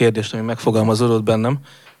következő kérdést, ami megfogalmazódott bennem,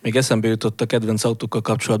 még eszembe jutott a kedvenc autókkal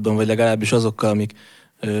kapcsolatban, vagy legalábbis azokkal, amik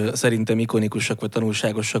szerintem ikonikusak vagy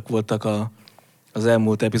tanulságosak voltak az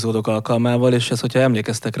elmúlt epizódok alkalmával, és ez, hogyha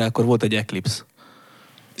emlékeztek rá, akkor volt egy Eclipse.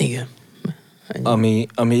 Igen.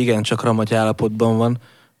 Ami igencsak ramaty állapotban van.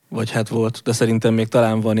 vagy hát volt, de szerintem még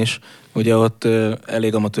talán van is. Ugye ott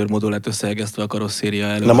elég amatőr módon lett összeegesztve a karosszéria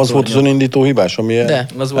elő. Nem az volt az önindító hibás, ami De,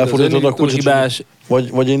 az volt az önindító hibás.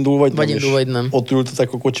 Vagy indul, vagy Vagy nem. indul, vagy nem. Ott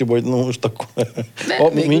ültetek a kocsiba, hogy no, most akkor...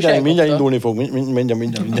 végül is mindjárt elkapta. indulni fog,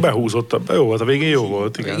 mindjárt. Behúzott, jó volt, a végén jó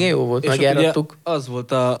volt, igen. Igen, jó volt, És megjárattuk. ugye az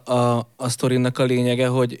volt a sztorinak a lényege,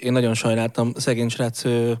 hogy én nagyon sajnáltam, szegény srác,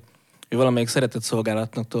 ő valamelyik szeretett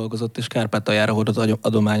szolgálatnak dolgozott, és Kárpátaljára hordott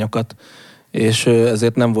adományokat, és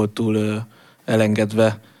ezért nem volt túl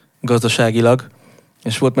elengedve gazdaságilag,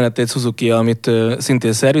 és volt mellette egy Suzuki, amit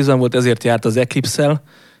szintén szervizon volt, ezért járt az Eclipse-szel,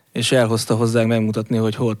 és elhozta hozzánk megmutatni,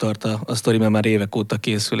 hogy hol tart a sztori, mert már évek óta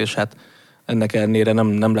készül, és hát ennek ellenére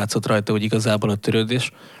nem látszott rajta, hogy igazából a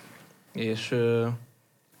törődés. És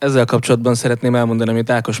ezzel kapcsolatban szeretném elmondani, amit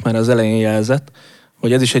Ákos már az elején jelzett,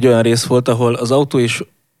 hogy ez is egy olyan rész volt, ahol az autó is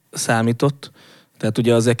számított, tehát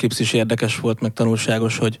ugye az Eclipse is érdekes volt, meg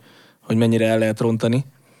tanulságos, hogy mennyire el lehet rontani.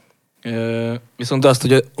 Viszont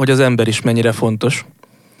azt, hogy az ember is mennyire fontos,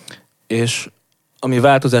 és ami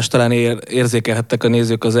változást talán érzékelhettek a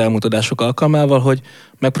nézők az elmúlt adások alkalmával, hogy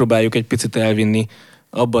megpróbáljuk egy picit elvinni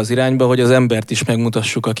abba az irányba, hogy az embert is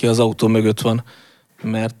megmutassuk, aki az autó mögött van.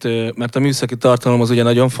 Mert a műszaki tartalom az ugye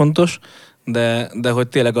nagyon fontos, de hogy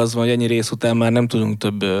tényleg az van, hogy ennyi rész után már nem tudunk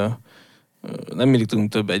több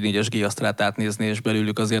 1.4-es G-asztrát nézni, és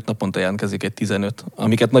belőlük azért naponta jelentkezik egy 15,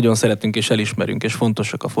 amiket nagyon szeretünk és elismerünk, és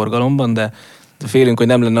fontosak a forgalomban, de félünk, hogy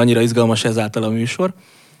nem lenne annyira izgalmas ezáltal a műsor.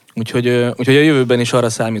 Úgyhogy a jövőben is arra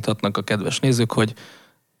számíthatnak a kedves nézők, hogy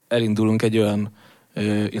elindulunk egy olyan,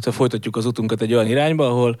 illetve folytatjuk az utunkat egy olyan irányba,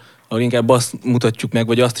 ahol inkább azt mutatjuk meg,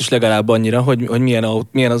 vagy azt is legalább annyira, hogy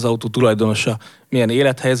milyen az autó tulajdonosa, milyen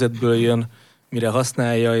élethelyzetből jön, mire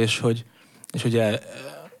használja, és hogy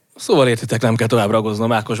szóval értitek, nem kell tovább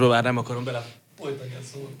ragoznom Ákosba, bár nem akarom bele folytani a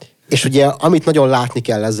szót. És ugye, amit nagyon látni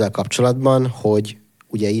kell ezzel kapcsolatban, hogy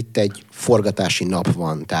ugye itt egy forgatási nap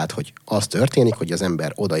van, tehát, hogy az történik, hogy az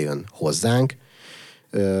ember odajön hozzánk,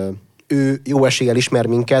 ő jó eséllyel ismer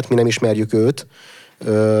minket, mi nem ismerjük őt,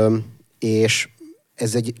 és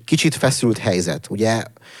ez egy kicsit feszült helyzet. Ugye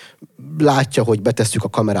látja, hogy betesszük a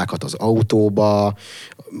kamerákat az autóba,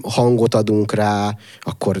 hangot adunk rá,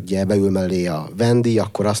 akkor ugye beül mellé a Vendi,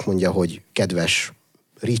 akkor azt mondja, hogy kedves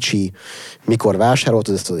Ricsi, mikor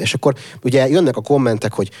vásároltad ezt, és akkor ugye jönnek a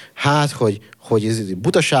kommentek, hogy hát, hogy ez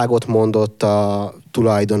butaságot mondott a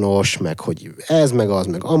tulajdonos, meg hogy ez, meg az,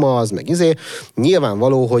 meg amaz, meg izé.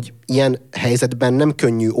 Nyilvánvaló, hogy ilyen helyzetben nem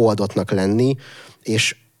könnyű oldottnak lenni,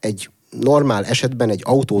 és egy normál esetben egy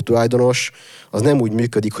autótulajdonos az nem úgy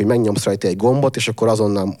működik, hogy megnyomsz rajta egy gombot, és akkor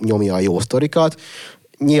azonnal nyomja a jó sztorikat.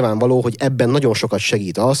 Nyilvánvaló, hogy ebben nagyon sokat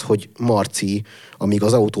segít az, hogy Marci, amíg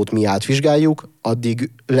az autót mi átvizsgáljuk,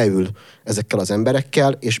 addig leül ezekkel az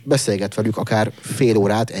emberekkel, és beszélget velük akár fél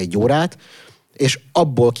órát, 1 órát, és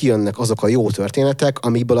abból kijönnek azok a jó történetek,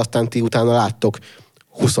 amikből aztán ti utána láttok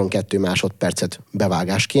 22 másodpercet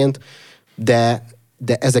bevágásként, de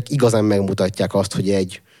ezek igazán megmutatják azt, hogy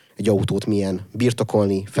egy autót milyen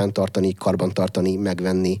birtokolni, fenntartani, karbantartani,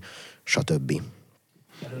 megvenni, stb.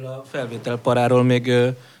 Erről a felvételparáról még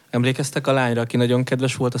emlékeztek a lányra, aki nagyon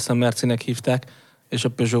kedves volt, azt hiszem Mercinek hívták, és a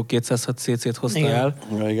Peugeot 206 CC-t hozta el.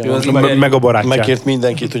 Igen. Ő az Meg a barátját. Megkért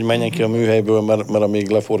mindenkit, hogy menjen ki a műhelyből, mert amíg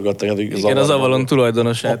leforgatták. Igen, az Avalon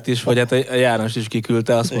tulajdonosát is, vagy hát a János is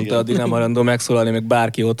kiküldte, azt mondta, addig nem hajlandó megszólalni, meg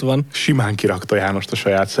bárki ott van. Simán kirakta Jánost a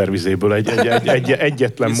saját szervizéből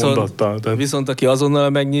egyetlen mondattal. Viszont aki azonnal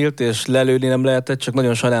megnyílt, és lelőni nem lehetett, csak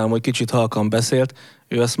nagyon sajnálom, hogy kicsit halkan beszélt,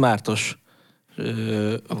 ő a Smártos.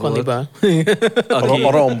 A kannibál.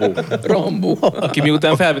 A Rambó. Rambó. Aki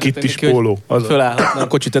miután felvetett Kittis neki, póló. hogy fölállhatna a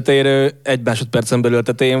kocsi tetejére, 1 másodpercen belül a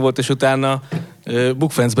tetején volt, és utána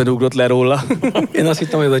bukfencben ugrott le róla. Én azt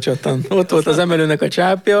hittem, hogy oda csattan. Ott volt az emelőnek a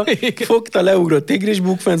csápja, fogta, leugrott tigris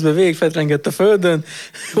bukfencbe, végigfetrengett a földön,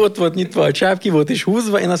 ott volt nyitva a csáp, ki volt is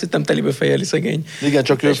húzva, én azt hittem telibe fejeli szegény. Igen,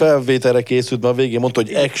 csak ő felvételre készült, mert a végén mondta,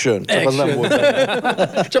 hogy action. Csak az nem volt.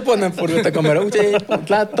 Csak pont nem fordult a kamera, úgyhogy én pont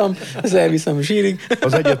láttam, ezt elviszem a sírig.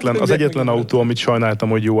 Az egyetlen autó, amit sajnáltam,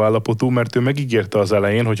 hogy jó állapotú, mert ő megígérte az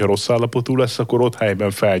elején, hogy ha rossz állapotú lesz, akkor ott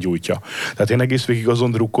helyben felgyújtja. Tehát én egész végig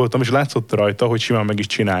azon drukkoltam, és látszott rajta, hogy simán meg is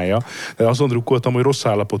csinálja, de azon drukkoltam, hogy rossz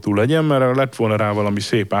állapotú legyen, mert lett volna rá valami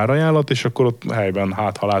szép árajánlat, és akkor ott helyben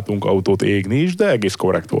ha látunk autót égni is, de egész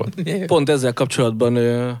korrekt volt. Pont ezzel kapcsolatban,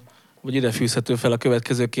 hogy ide fűzhető fel a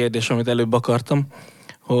következő kérdés, amit előbb akartam,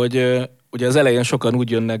 hogy ugye az elején sokan úgy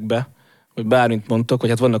jönnek be, hogy bármit mondtok, vagy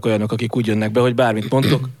hát vannak olyanok, akik úgy jönnek be, hogy bármit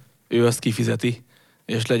mondtok, ő azt kifizeti,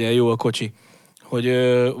 és legyen jó a kocsi. Hogy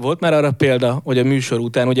volt már arra példa, hogy a műsor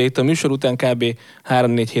után, ugye itt a műsor után kb.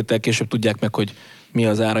 3-4 héttel később tudják meg, hogy mi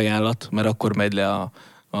az árajánlat, mert akkor megy le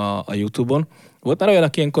a YouTube-on. Volt már olyan,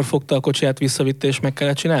 aki ilyenkor fogta a kocsiját, visszavitte és meg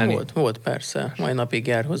kellett csinálni? Volt persze. Mai napig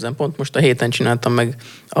jár hozzám. Pont most a héten csináltam meg.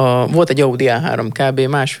 Volt egy Audi A3 kb.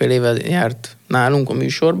 Másfél éve járt nálunk a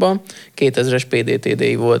műsorban. 2000-es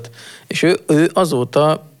PDTD-i volt. És ő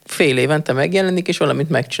azóta fél évente megjelenik, és valamit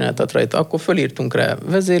megcsináltat rajta. Akkor fölírtunk rá,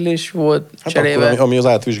 vezérlés volt, cserébe. Akkor, ami az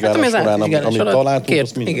átvizsgálás során, amit találtunk,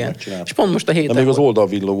 azt mindent megcsinált. És pont most a héten... De még az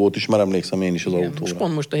oldalvillogót is, mert emlékszem én is az autóra. És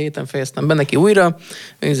pont most a héten fejeztem be neki újra.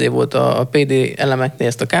 Ezért volt a PD elemeknél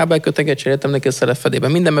ezt a kábelköteget, cseréltem neki a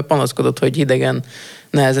szelepfedében. Mindenben panaszkodott, hogy hidegen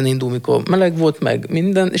nehezen indul, mikor meleg volt, meg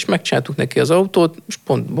minden, és megcsináltuk neki az autót, és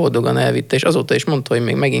pont boldogan elvitte, és azóta is mondta, hogy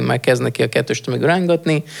még megint már kezd neki a 2-es tömegű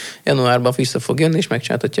rángatni, januárban vissza fog jönni, és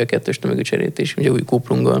megcsináltatja a 2-es tömegű cserét is, ugye új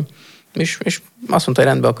kuplunggal. És azt mondta,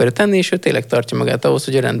 hogy rendbe akarja tenni, és ő tényleg tartja magát ahhoz,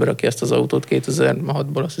 hogy rendbe rakja ezt az autót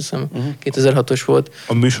 2006-ból, azt hiszem, 2006-os volt.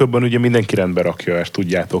 A műsorban ugye mindenki rendbe rakja, ezt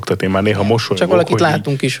tudjátok, tehát én már néha mosolygok. Csak valakit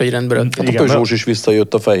látunk is, hogy rendbe rakja. A Peugeot is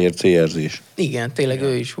visszajött, a fehér CRZ-s. Igen, tényleg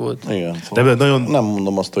ő is volt. Igen. De nagyon... Nem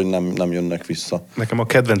mondom azt, hogy nem jönnek vissza. Nekem a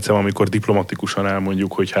kedvencem, amikor diplomatikusan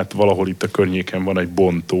elmondjuk, hogy hát valahol itt a környéken van egy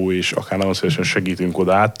bontó, és akár nagyon szívesen segítünk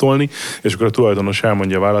oda áttolni, és akkor a tulajdonos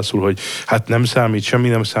elmondja válaszul, hogy hát nem számít, semmi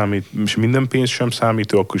nem számít, és minden pénz sem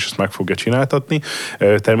számít, ő akkor is ezt meg fogja csináltatni.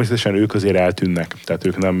 Természetesen ők azért eltűnnek, tehát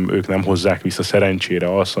ők nem hozzák vissza, szerencsére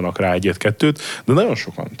alszanak rá egyet-kettőt, de nagyon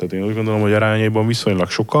sokan. Tehát én úgy gondolom, hogy arányaiban viszonylag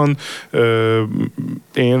sokan.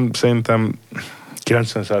 Én szerintem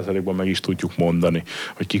 90%-ban meg is tudjuk mondani,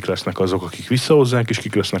 hogy kik lesznek azok, akik visszahozzák, és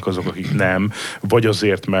kik lesznek azok, akik nem. Vagy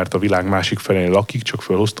azért, mert a világ másik felén lakik, csak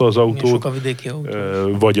felhozta az autót. Sok a vidéki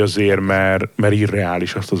autó. Vagy azért, mert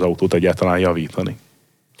irreális azt az autót egyáltalán javítani.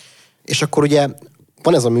 És akkor ugye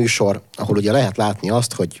van ez a műsor, ahol ugye lehet látni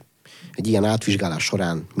azt, hogy egy ilyen átvizsgálás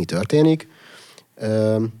során mi történik,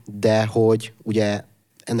 de hogy ugye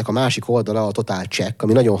ennek a másik oldala a Total Check,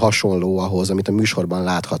 ami nagyon hasonló ahhoz, amit a műsorban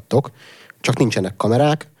láthattok, csak nincsenek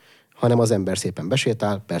kamerák, hanem az ember szépen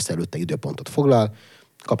besétál, persze előtte időpontot foglal,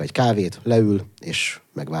 kap egy kávét, leül, és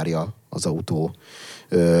megvárja az autó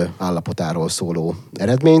állapotáról szóló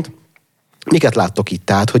eredményt. Miket láttok itt?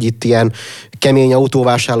 Tehát, hogy itt ilyen kemény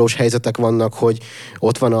autóvásárlós helyzetek vannak, hogy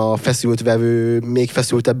ott van a feszült vevő, még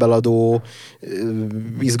feszültebb eladó,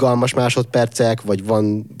 izgalmas másodpercek, vagy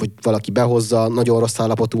valaki behozza, nagyon rossz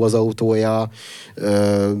állapotú az autója,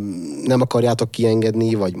 nem akarjátok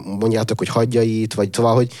kiengedni, vagy mondjátok, hogy hagyja itt, vagy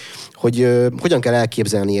szóval, hogy hogyan kell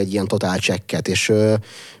elképzelni egy ilyen Total Checket, és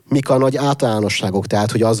mik a nagy általánosságok,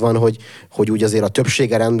 tehát hogy az van, hogy úgy azért a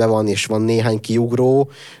többsége rendben van, és van néhány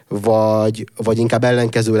kiugró, vagy inkább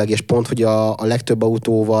ellenkezőleg, és pont, hogy a legtöbb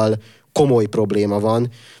autóval komoly probléma van,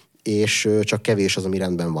 és csak kevés az, ami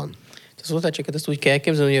rendben van. A Totalchecket ezt úgy kell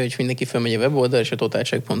elképzelni, hogy mindenki felmegy a weboldal, és a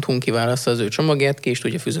totalcheck.hu-n kiválasztja az ő csomagját, ki is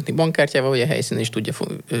tudja fizetni bankkártyával, vagy a helyszínen is tudja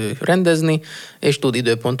rendezni, és tud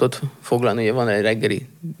időpontot foglalni. Ugye van egy reggeli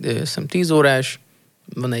 10 órás,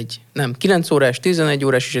 van egy 9 órás, 11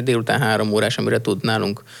 órás, és egy délután 3 órás, amire tud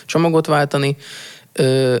nálunk csomagot váltani.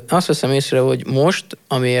 Azt veszem észre, hogy most,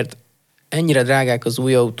 amiért ennyire drágák az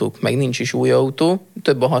új autók, meg nincs is új autó,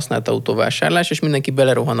 több a használt autóvásárlás, és mindenki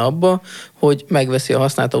belerohan abba, hogy megveszi a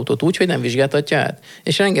használt autót úgy, hogy nem vizsgáltatja át.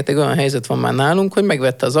 És rengeteg olyan helyzet van már nálunk, hogy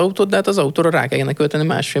megvette az autót, de hát az autóra rá kellene költeni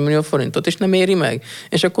 1,5 millió forintot, és nem éri meg.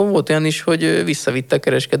 És akkor volt olyan is, hogy visszavitte a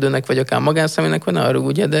kereskedőnek, vagy akár magánszemélynek, hogy ne arra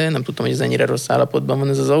ugye, de nem tudtam, hogy ez ennyire rossz állapotban van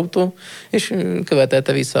ez az autó, és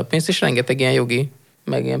követelte vissza a pénzt, és rengeteg ilyen jogi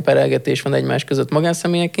meg ilyen perelgetés van egymás között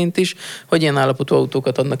magánszemélyekként is, hogy ilyen állapotú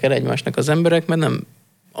autókat adnak el egymásnak az emberek, mert nem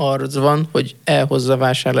arz van, hogy elhozza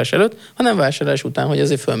vásárlás előtt, hanem vásárlás után, hogy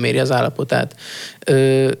azért fölméri az állapotát.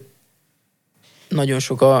 Nagyon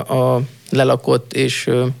sok a lelakott, és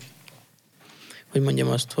hogy mondjam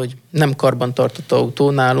azt, hogy nem karbantartott autó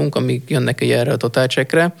nálunk, amik jönnek erre a Total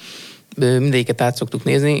Checkre. Mindegyiket át szoktuk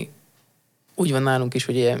nézni. Úgy van nálunk is,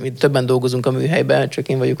 hogy mi többen dolgozunk a műhelyben, csak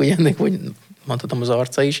én vagyok ugye ennek, hogy mondhatom az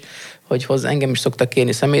arca is, hogy hozzá engem is szoktak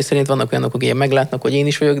kérni személy szerint. Vannak olyanok, akik meglátnak, hogy én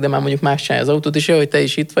is vagyok, de már mondjuk más csinálja az autót, és jó, hogy te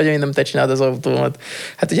is itt vagy, én nem te csinálod az autómat.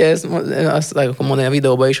 Hát ugye azt akarom mondani a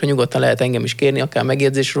videóban is, hogy nyugodtan lehet engem is kérni, akár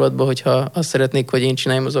megjegyzés rovatba, hogyha azt szeretnék, hogy én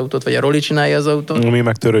csináljam az autót, vagy a Roli csinálja az autót. Mi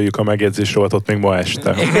megtöröljük a megjegyzés rovatot még ma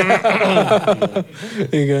este.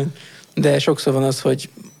 Igen. De sokszor van az, hogy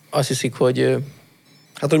azt hiszik, hogy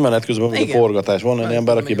hát, hogy menet közben van a forgatás. Van egy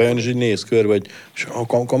ember, aki bejön, és így néz körbe, hogy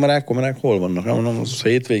a kamerák hol vannak? Nem, az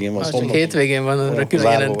hétvégén van, szombaton. Hétvégén van, arra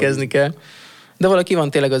külön jelentkezni kell. De valaki van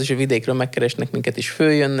tényleg az is, hogy vidékről megkeresnek minket, és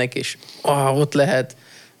följönnek, és ott lehet,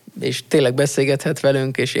 és tényleg beszélgethet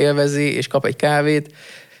velünk, és élvezi, és kap egy kávét.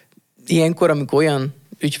 Ilyenkor, amikor olyan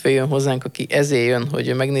ügyfél jön hozzánk, aki ezért jön, hogy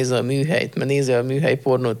ő megnézze a műhelyt, mert nézi a műhely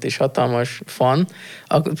pornót, és hatalmas fan,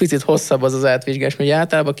 akkor picit hosszabb az átvizsgálás, mert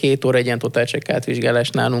általában 2 óra egy ilyen totálcheck átvizsgálás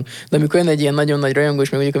nálunk. De amikor jön egy ilyen nagyon nagy rajongós,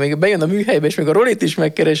 meg mondjuk, még bejön a műhelybe, és még a Rolit is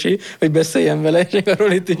megkeresi, hogy beszéljen vele, és a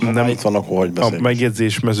Rolit is. Nem itt van, akkor hogy beszélj. A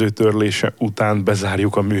megjegyzés mezőtörlése után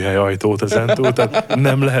bezárjuk a műhely ajtót ezentúl, tehát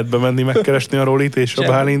nem lehet bemenni megkeresni a Rolit és a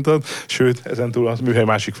Bálintot, sőt, ezentúl a műhely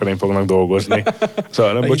másik felén fognak dolgozni.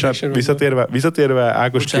 Szóval, nem, bocsánat, visszatérve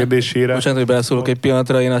Ákos kérdésére. Bocsánat, hogy beleszólok egy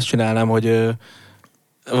pillanatra, én azt csinálnám, hogy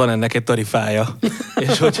van ennek egy tarifája.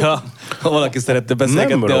 És hogyha valaki szeretne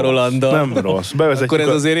beszélgetni a Rolanddal, nem rossz. Akkor ez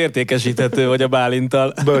azért értékesíthető, vagy a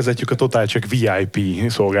Bálinttal. Bevezetjük a TotalCheck VIP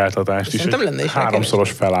szolgáltatást is. Lenne is 3-szoros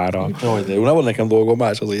felárral. Jaj, de jó, nem van nekem dolgom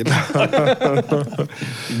más azért.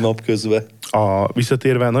 Napközben.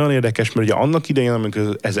 Visszatérve, nagyon érdekes, mert ugye annak idején,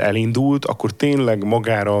 amikor ez elindult, akkor tényleg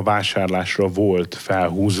magára a vásárlásra volt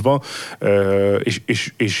felhúzva,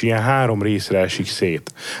 és ilyen 3 részre esik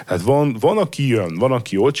szét. Tehát van, aki jön, van,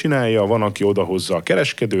 aki jól csinálja, van, aki odahozza a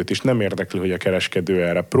kereskedőt, és nem érdekli, hogy a kereskedő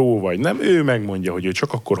erre pró vagy nem. Ő megmondja, hogy ő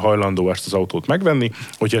csak akkor hajlandó ezt az autót megvenni,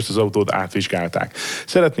 hogy ezt az autót átvizsgálták.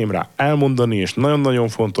 Szeretném rá elmondani, és nagyon-nagyon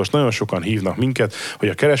fontos, nagyon sokan hívnak minket, hogy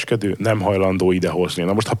a kereskedő nem hajlandó idehozni.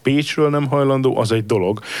 Na most, ha Pécsről nem hajlandó, az egy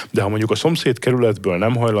dolog, de ha mondjuk a szomszéd kerületből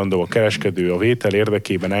nem hajlandó a kereskedő a vétel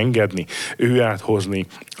érdekében engedni, ő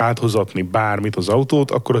áthozatni bármit az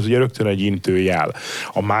autót, akkor az ugye rögtön egy intőjel.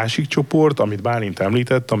 A másik csoport, amit Bálint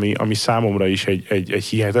említett, ami számomra is egy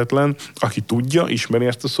hihetetlen, aki tudja, ismeri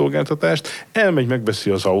ezt a szolgáltatást, elmegy, megveszi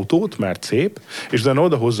az autót, mert szép, és utána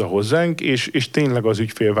odahozza hozzánk, és tényleg az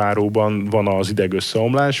ügyfélváróban van az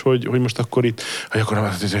idegösszeomlás, hogy most akkor itt, hogy akkor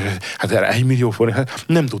hát erre 1 millió forint, hát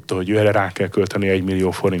nem tudta, hogy ő erre rá kell költeni 1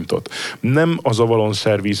 millió forintot. Nem az Avalon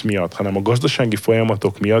Service miatt, hanem a gazdasági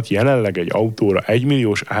folyamatok miatt jelenleg egy autóra 1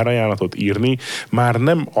 milliós árajánlatot írni már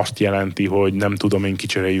nem azt jelenti, hogy nem tudom én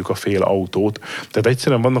kicseréljük a fél autót. Tehát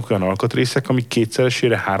egyszerűen vannak olyan alkatrészek, amik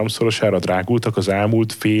 2-szeresére, 3-szorosára drágultak az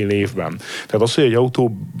elmúlt fél évben. Tehát az, hogy egy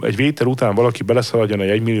autó egy vétel után valaki beleszaladjon egy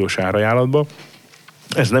 1 milliós árajánlatba,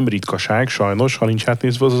 ez nem ritkaság, sajnos, ha nincs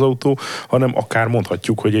átnézve az autó, hanem akár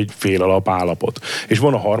mondhatjuk, hogy egy fél alap állapot. És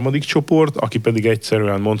van a harmadik csoport, aki pedig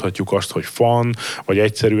egyszerűen mondhatjuk azt, hogy fan, vagy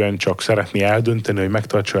egyszerűen csak szeretné eldönteni, hogy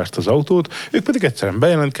megtartsa ezt az autót, ők pedig egyszerűen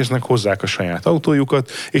bejelentkeznek, hozzák a saját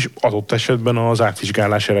autójukat, és adott esetben az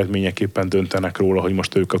átvizsgálás eredményeképpen döntenek róla, hogy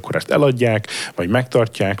most ők akkor ezt eladják, vagy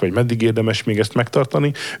megtartják, vagy meddig érdemes még ezt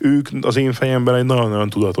megtartani. Ők az én fejemben egy nagyon-nagyon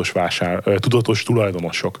tudatos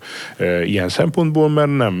tulajdonosok ilyen szempontból, mert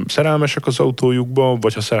nem szerelmesek az autójukba,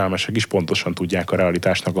 vagy ha szerelmesek is, pontosan tudják a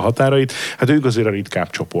realitásnak a határait. Hát ők azért a ritkább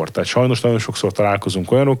csoport. Tehát sajnos nagyon sokszor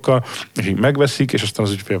találkozunk olyanokkal, és így megveszik, és aztán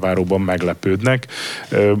az ügyfélváróban meglepődnek,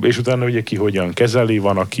 és utána ugye ki hogyan kezeli,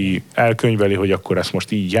 van, aki elkönyveli, hogy akkor ezt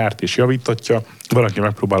most így járt és javítatja, van, aki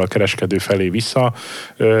megpróbál a kereskedő felé vissza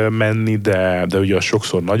menni, de ugye az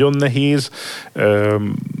sokszor nagyon nehéz.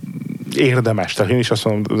 Érdemes. Tehát én is azt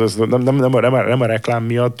mondom, ez nem a reklám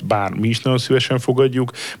miatt, bár mi is nagyon szívesen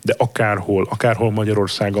fogadjuk, de akárhol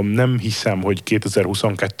Magyarországon nem hiszem, hogy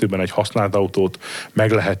 2022-ben egy használt autót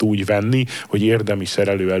meg lehet úgy venni, hogy érdemi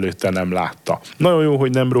szerelő előtte nem látta. Nagyon jó,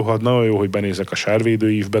 hogy nem rohad, nagyon jó, hogy benézek a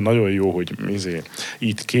sárvédőívbe, nagyon jó, hogy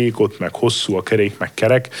itt kék, ott meg hosszú a kerék, meg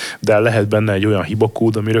kerek, de lehet benne egy olyan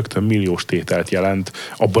hibakód, ami rögtön milliós tételt jelent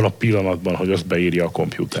abban a pillanatban, hogy azt beírja a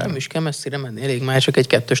kompjúter. Nem is kell messzire menni, elég már csak egy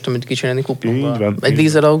 2-öst, amit kicsinálni kuplóval. Egy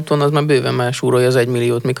dízelautón az már bőven már súrolja az 1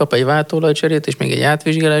 milliót, mi kap egy váltóolajcserét, és még egy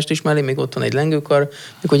átvizsgálást is mellé, még ott van egy lengőkar,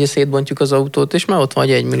 mikor ugye szétbontjuk az autót, és már ott van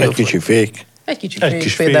 1 millió. Egy kicsi fék. Egy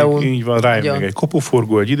kis például. Így van, rájön még egy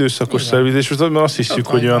kopuforgó, egy időszakos szervizés, és azt hiszük,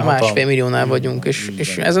 hogy olyan 1,5 milliónál vagyunk,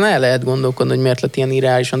 és ezen el lehet gondolkodni, hogy miért lett ilyen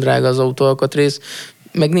irreálisan drága az autóalkatrész.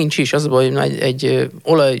 Meg nincs is, az a baj, hogy egy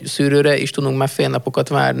olajszűrőre is tudunk már fél napokat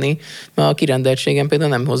várni, mert a kirendeltségen például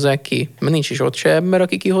nem hozzák ki. Mert nincs is ott se ember,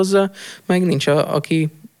 aki kihozza, meg nincs aki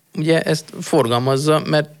ugye ezt forgalmazza,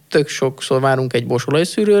 mert tök sokszor várunk egy Bosch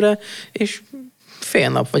olajszűrőre, és fél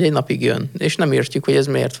nap vagy egy napig jön. És nem értjük, hogy ez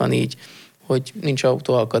miért van így, hogy nincs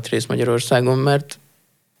autóalkatrész Magyarországon, mert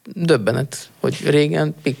döbbenet, hogy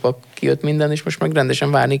régen pikpak kijött minden, és most meg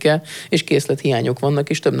rendesen várni kell, és készlethiányok vannak,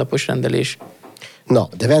 és többnapos rendelés. Na,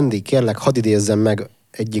 de vendég, kérlek, hadd idézzem meg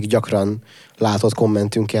egyik gyakran látott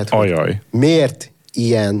kommentünket, hogy Ajaj. miért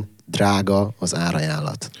ilyen drága az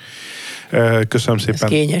árajánlat? Köszönöm Ez szépen.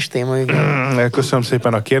 kényes téma, igen. Köszönöm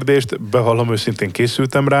szépen a kérdést, bevallom őszintén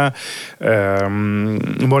készültem rá.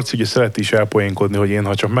 Marci ugye szereti is elpoénkodni, hogy én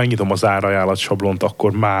ha csak megnyitom az árajánlat sablont,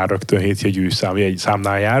 akkor már rögtön 7 jegyű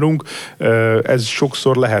számnál járunk. Ez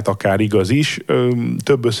sokszor lehet akár igaz is.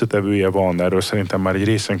 Több összetevője van, erről szerintem már egy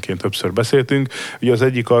részenként többször beszéltünk. Ugye az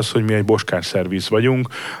egyik az, hogy mi egy Bosch Car Service vagyunk,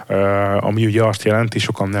 ami ugye azt jelenti,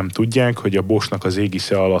 sokan nem tudják, hogy a Boschnak az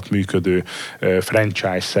égisze alatt működő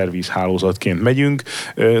franchise service hálózatként megyünk.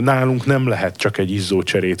 Nálunk nem lehet csak egy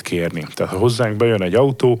izzócserét kérni. Tehát ha hozzánk bejön egy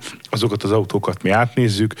autó, azokat az autókat mi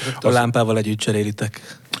átnézzük. A lámpával együtt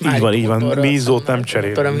cserélitek. Így van. Mi izzót nem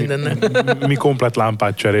cserélünk. Mi komplett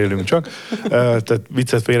lámpát cserélünk csak. Tehát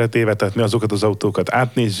viccet félretéve, tehát mi azokat az autókat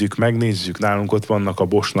átnézzük, megnézzük, nálunk ott vannak a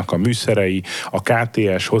Boschnak a műszerei, a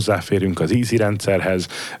KTS, hozzáférünk az Easy rendszerhez,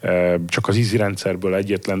 csak az Easy rendszerből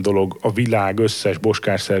egyetlen dolog, a világ összes Bosch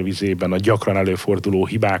Car Service-ében a gyakran előforduló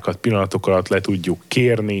hibákat pillanatok alatt le tudjuk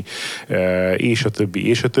kérni, és a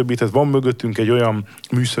többi. Tehát van mögöttünk egy olyan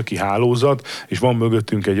műszaki hálózat, és van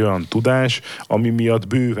mögöttünk egy olyan tudás, ami miatt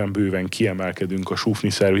bőven kiemelkedünk a sufni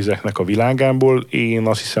szervizeknek a világából. Én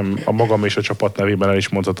azt hiszem a magam és a csapat nevében el is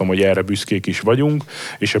mondhatom, hogy erre büszkék is vagyunk,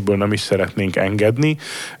 és ebből nem is szeretnénk engedni.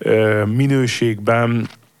 Minőségben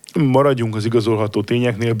maradjunk az igazolható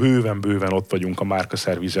tényeknél, bőven ott vagyunk a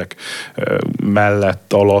márkaszervizek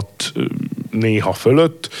mellett, alatt, néha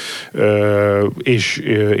fölött,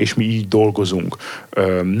 és mi így dolgozunk.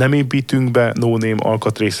 Nem építünk be no-name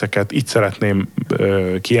alkatrészeket, itt szeretném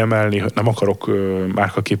kiemelni, nem akarok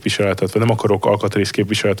márkaképviseletet, vagy nem akarok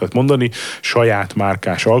alkatrészképviseletet mondani, saját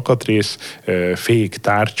márkás alkatrész,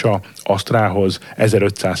 féktárcsa, Astrához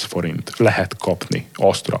 1500 forint. Lehet kapni.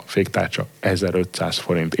 Astra, féktárcsa, 1500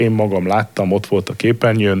 forint. Én magam láttam, ott volt a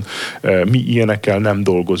képernyőn, mi ilyenekkel nem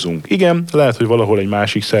dolgozunk. Igen, lehet, hogy valahol egy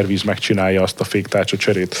másik szerviz megcsinálja azt a féktárcsa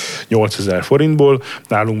cserét 8000 forintból,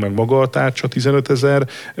 nálunk meg maga a tárcsa 15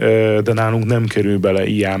 000, de nálunk nem kerül bele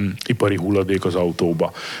ilyen ipari hulladék az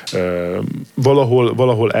autóba.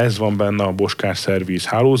 Valahol ez van benne a Bosch Car Service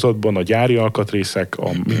hálózatban, a gyári alkatrészek,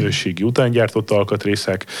 a minőségi utángyártott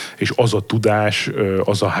alkatrészek, és az a tudás,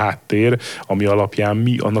 az a háttér, ami alapján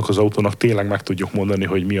mi annak az autónak tényleg meg tudjuk mondani,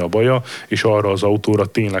 hogy mi a baja, és arra az autóra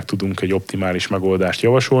tényleg tudunk egy optimális megoldást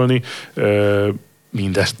javasolni.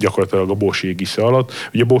 Mindezt gyakorlatilag a Bosch égisze alatt.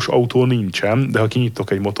 Ugye Bosch autó nincsen, de ha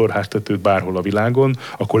kinyitok egy motorháztetőt bárhol a világon,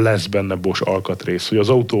 akkor lesz benne Bosch alkatrész. Hogy az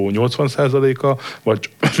autó 80%-a, vagy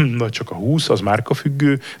csak a 20, az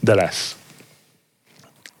márkafüggő, de lesz.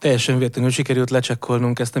 Teljesen véletlenül sikerült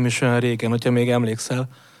lecsekkolnunk ezt nem is olyan régen, hogyha még emlékszel,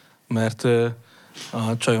 mert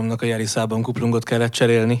a csajomnak a Yarisában kuplungot kellett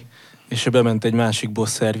cserélni, és ő bement egy másik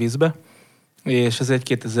Bosch szervizbe, és ez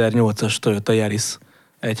egy 2008-as Toyota Yaris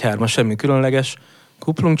 1.3, semmi különleges.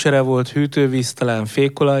 Kuplungcsere volt, hűtővíz, talán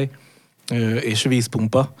fékolaj és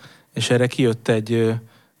vízpumpa, és erre kijött egy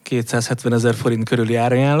 270 000 forint körüli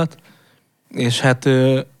árajánlat, és hát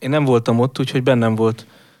én nem voltam ott, úgyhogy bennem volt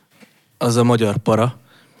az a magyar para,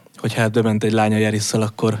 hogy hát bement egy lánya Yarisszal,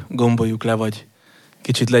 akkor gomboljuk le, vagy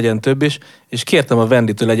kicsit legyen több is, és kértem a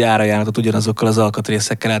Venditől egy árajánlatot ugyanazokkal az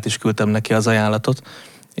alkatrészekkel, át is küldtem neki az ajánlatot,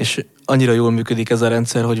 és annyira jól működik ez a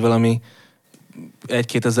rendszer, hogy valami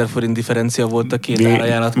 1-2 ezer forint differencia volt a két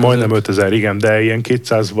árajánlat között. Majdnem 5000, igen, de ilyen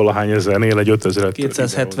 200 valahány ezernél egy 5000.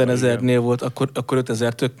 270 000-nél volt, akkor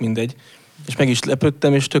 5000, tök mindegy. És meg is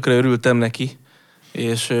lepődtem, és tökre örültem neki.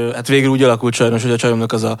 És hát végül úgy alakult sajnos, hogy a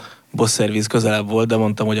csajomnak az a Bosch Service közelebb volt, de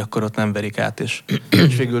mondtam, hogy akkor ott nem verik át, és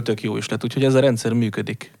végül tök jó is lett. Úgyhogy ez a rendszer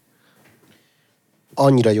működik.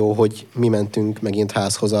 Annyira jó, hogy mi mentünk megint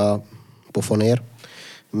házhoz a pofonért,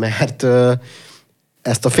 mert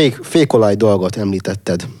ezt a fékolaj dolgot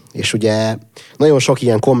említetted, és ugye nagyon sok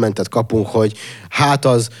ilyen kommentet kapunk, hogy hát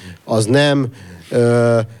az nem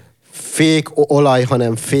fék olaj,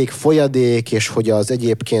 hanem fék folyadék, és hogy az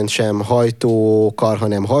egyébként sem hajtókar,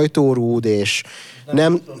 hanem hajtórúd, és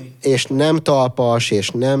nem talpas, és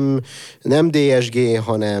nem DSG,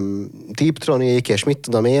 hanem Tiptronic, és mit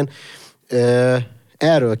tudom én.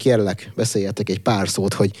 Erről kérlek, beszéljetek egy pár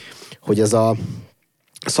szót, hogy ez a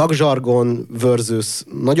szakzsargon versus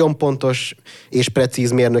nagyon pontos és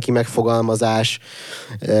precíz mérnöki megfogalmazás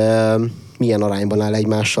milyen arányban áll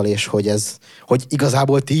egymással, és hogy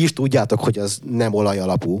igazából ti is tudjátok, hogy az nem olaj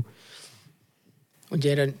alapú.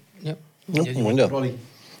 Ugye erre... Ja. Mondjad?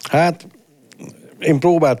 Hát én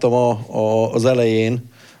próbáltam az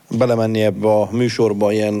elején belemenni ebbe a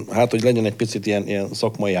műsorba ilyen, hát hogy legyen egy picit ilyen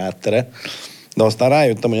szakmai háttere, de aztán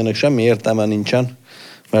rájöttem, hogy ennek semmi értelme nincsen,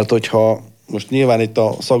 mert hogyha most nyilván itt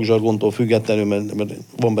a szakzsargontól függetlenül, mert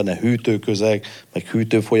van benne hűtőközeg, meg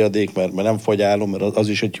hűtőfolyadék, mert nem fagyálom, mert az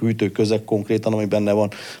is egy hűtőközeg konkrétan, ami benne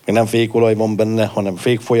van, meg nem fékolaj van benne, hanem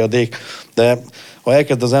fékfolyadék, de ha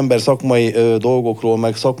elkezd az ember szakmai dolgokról,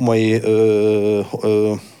 meg szakmai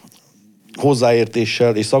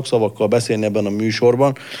hozzáértéssel és szakszavakkal beszélni ebben a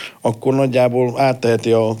műsorban, akkor nagyjából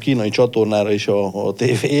átteheti a kínai csatornára is a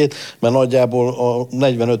tévéjét, mert nagyjából a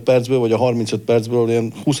 45 percből, vagy a 35 percből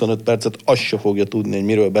ilyen 25 percet azt se fogja tudni, hogy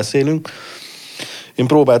miről beszélünk. Én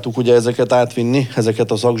próbáltuk ugye ezeket átvinni,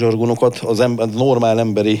 ezeket a szakzsargonokat az normál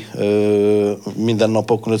emberi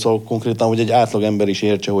mindennapokon, szóval konkrétan, hogy egy átlag ember is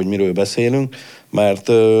értse, hogy miről beszélünk,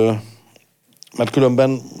 mert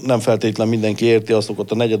különben nem feltétlen mindenki érti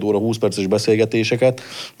azokat a 4 óra 20 perces beszélgetéseket,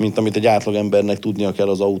 mint amit egy átlagembernek tudnia kell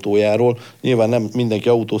az autójáról. Nyilván nem mindenki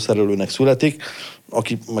autószerelőnek születik,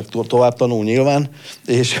 aki meg tovább tanul nyilván,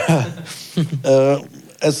 és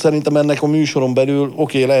ez szerintem ennek a műsoron belül,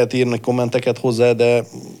 oké, lehet írni kommenteket hozzá, de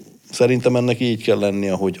szerintem ennek így kell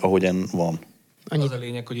lennie, ahogyan van. Az a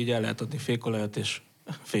lényeg, hogy így el lehet adni fékolajat és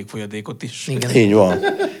fékfolyadékot is. Igen. Így van.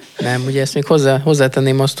 Nem, ugye ezt még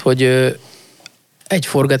hozzátenném azt, hogy egy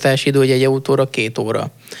forgatási idő, hogy egy autóra 2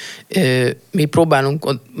 óra. Mi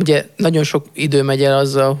próbálunk, ugye nagyon sok idő megy el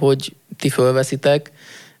azzal, hogy ti fölveszitek,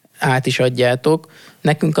 át is adjátok.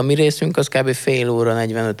 Nekünk a mi részünk az kb. Fél óra,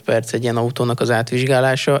 45 perc egy ilyen autónak az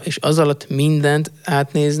átvizsgálása, és az alatt mindent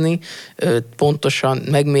átnézni, pontosan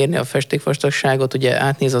megmérni a festékvastagságot, ugye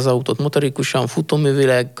átnéz az autót motorikusan,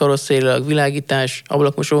 futóművileg, karosszérilag, világítás,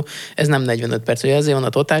 ablakmosó, ez nem 45 perc, ugye ezért van a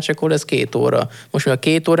totálcsekor, ez 2 óra. Most mi a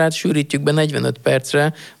 2 órát sűrítjük be 45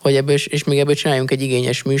 percre, hogy ebből, és még ebből csináljunk egy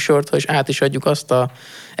igényes műsort, és át is adjuk azt a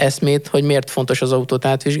eszmét, hogy miért fontos az autót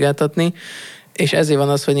átvizsgáltatni. És ezért van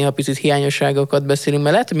az, hogy néha picit hiányosságokat beszélünk,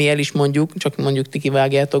 mert lehet, hogy mi el is mondjuk, csak mondjuk ti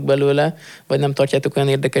kivágjátok belőle, vagy nem tartjátok olyan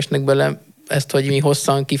érdekesnek bele ezt, hogy mi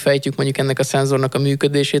hosszan kifejtjük mondjuk ennek a szenzornak a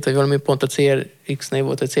működését, vagy valami pont a CRX-nél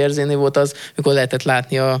volt, a CRZ-nél volt az, mikor lehetett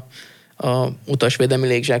látni a utasvédelmi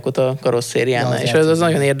légzsákot a karosszériánál. Ja, és ez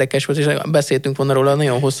nagyon érdekes volt, és beszéltünk volna róla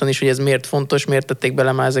nagyon hosszan is, hogy ez miért fontos, miért tették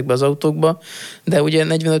bele már ezekbe az autókba, de ugye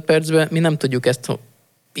 45 percben mi nem tudjuk ezt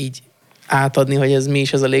így átadni, hogy ez mi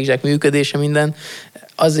is ez a légzsák működése, minden.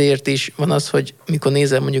 Azért is van az, hogy mikor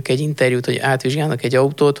nézel mondjuk egy interjút, hogy átvizsgálnak egy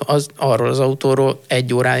autót, az arról az autóról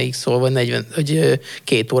 1 óráig szól, vagy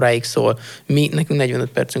 2 óráig szól. Nekünk 45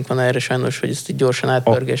 percünk van erre sajnos, hogy ezt így gyorsan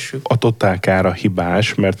átpörgessük. A totálkára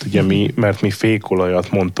hibás, mert ugye mi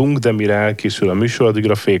fékolajat mondtunk, de mire elkészül a műsor,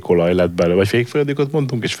 addigra fékolaj lett belőle, vagy fékfolyadékot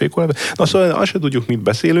mondtunk, és fékolaj. Na szóval azt se tudjuk, mit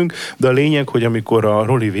beszélünk, de a lényeg, hogy amikor a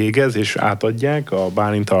Roli végez, és átadják a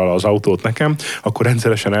Bálinttal az autót nekem, akkor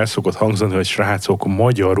rendszeresen el szokott hangzani, hogy srácok,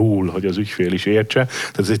 magyarul, hogy az ügyfél is értse.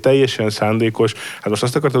 Tehát ez egy teljesen szándékos, hát most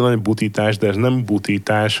azt akartam mondani, hogy butítás, de ez nem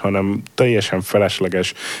butítás, hanem teljesen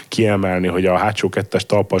felesleges kiemelni, hogy a hátsó 2-es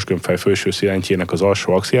talpasgömbfej felső szilentjének az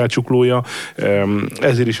alsó axiálcsuklója.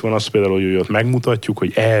 Ezért is van az például, hogy ott megmutatjuk,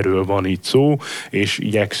 hogy erről van itt szó, és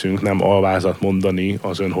igyekszünk nem alvázat mondani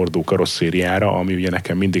az önhordó karosszériára, ami ugye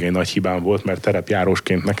nekem mindig egy nagy hibám volt, mert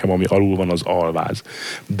terepjárósként nekem, ami alul van, az alváz.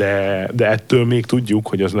 De ettől még tudjuk,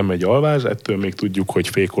 hogy az nem egy alváz, ettől még tudjuk, hogy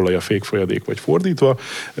fékolaj a fékfolyadék, vagy fordítva,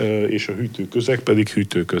 és a hűtőközeg pedig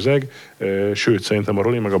hűtőközeg. Sőt, szerintem a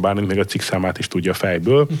Roli meg a Bálint még a cikkszámát is tudja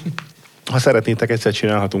fejből. Ha szeretnétek, egyszer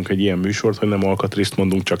csinálhatunk egy ilyen műsort, hogy nem alkatrészt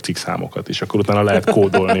mondunk, csak cikkszámokat, és akkor utána lehet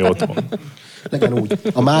kódolni otthon. Legyen úgy.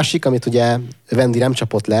 A másik, amit ugye Vendi nem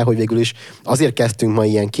csapott le, hogy végül is azért kezdtünk ma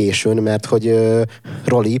ilyen későn, mert hogy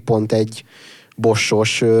Roli pont egy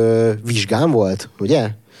Bosch-os vizsgán volt, ugye?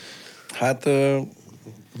 Hát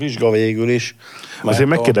vizsga végül is. Azért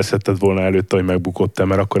megkérdezhetted volna előtte, hogy megbukott-e,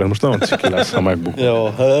 mert akkor ez most nagyon ciki lesz, ha megbukott. Jó,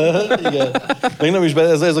 igen. Még nem is,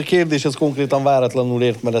 ez a kérdés, ez konkrétan váratlanul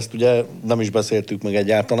ért, mert ezt ugye nem is beszéltük meg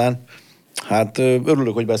egyáltalán. Hát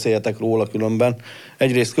örülök, hogy beszéljetek róla különben.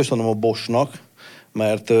 Egyrészt köszönöm a Boschnak,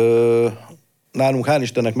 mert nálunk hál'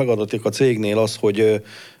 Istennek megadatik a cégnél az, hogy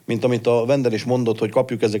mint amit a Vender is mondott, hogy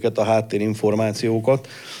kapjuk ezeket a háttérinformációkat,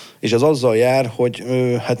 és ez azzal jár, hogy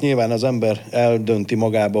hát nyilván az ember eldönti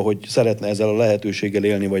magába, hogy szeretne ezzel a lehetőséggel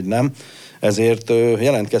élni, vagy nem. Ezért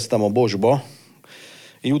jelentkeztem a Boschba.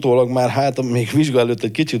 Így utólag már, hát még vizsga előtt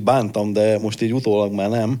egy kicsit bántam, de most így utólag már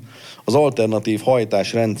nem. Az alternatív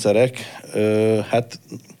hajtásrendszerek, hát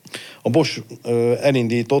a Bosch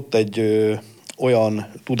elindított egy olyan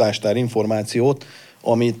tudástár információt,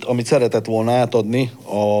 amit szeretett volna átadni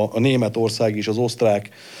a Németország és az osztrák,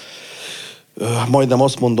 majdnem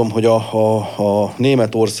azt mondom, hogy a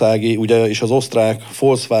németországi, ugye, és az osztrák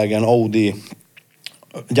Volkswagen, Audi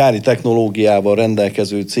gyári technológiával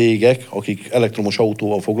rendelkező cégek, akik elektromos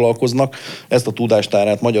autóval foglalkoznak, ezt a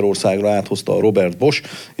tudástárát Magyarországra áthozta a Robert Bosch,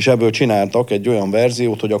 és ebből csináltak egy olyan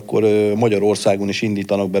verziót, hogy akkor Magyarországon is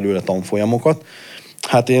indítanak belőle tanfolyamokat.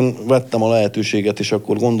 Hát én vettem a lehetőséget, és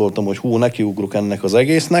akkor gondoltam, hogy nekiugrok ennek az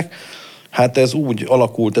egésznek. Hát ez úgy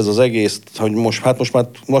alakult ez az egész, hogy most már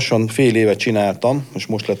lassan fél évet csináltam, és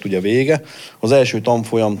most lett ugye vége. Az első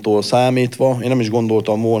tanfolyamtól számítva, én nem is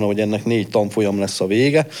gondoltam volna, hogy ennek 4 tanfolyam lesz a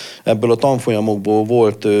vége. Ebből a tanfolyamokból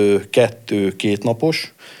volt 2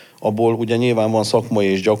 kétnapos, abból ugye nyilván van szakmai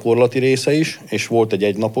és gyakorlati része is, és volt egy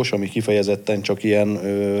egynapos, ami kifejezetten csak ilyen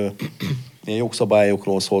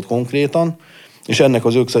jogszabályokról szólt konkrétan. És ennek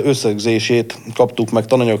az összegzését kaptuk meg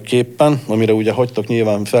tananyagképpen, amire ugye hagytak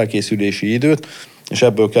nyilván felkészülési időt, és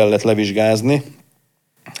ebből kellett levizsgázni.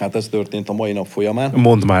 Hát ez történt a mai nap folyamán.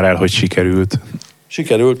 Mondd már el, hogy sikerült.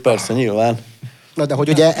 Sikerült, persze, nyilván. Na de hogy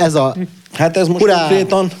ugye ez a... Hát ez most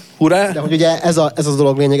konkrétan... Hurrá! De hogy ugye ez a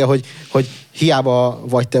dolog lényege, hogy hiába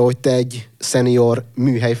vagy te, hogy te egy szenior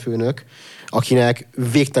műhelyfőnök, akinek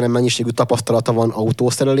végtelen mennyiségű tapasztalata van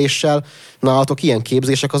autószereléssel, nálatok ilyen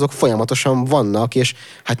képzések azok folyamatosan vannak, és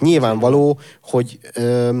hát nyilvánvaló, hogy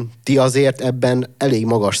ti azért ebben elég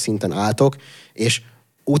magas szinten álltok, és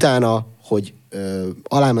utána, hogy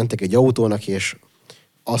alámentek egy autónak, és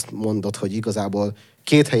azt mondod, hogy igazából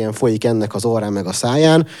 2 helyen folyik ennek az orrán meg a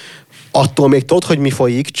száján, attól még tudod, hogy mi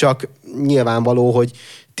folyik, csak nyilvánvaló, hogy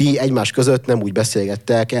ti egymás között nem úgy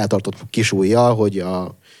beszélgettek, eltartott kis ujjal, hogy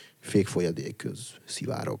a fékfolyadék köz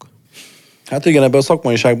szivárog. Hát igen, ebben a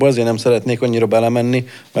szakmaiságban azért nem szeretnék annyira belemenni,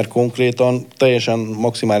 mert konkrétan teljesen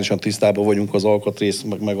maximálisan tisztában vagyunk az alkatrész,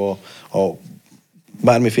 meg a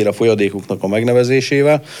bármiféle folyadékoknak a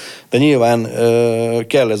megnevezésével, de nyilván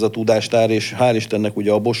kell ez a tudástár, és hál' Istennek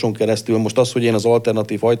ugye a Boschon keresztül most az, hogy én az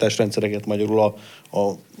alternatív hajtásrendszereket, magyarul a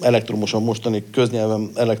elektromosan, mostani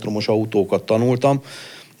köznyelven elektromos autókat tanultam,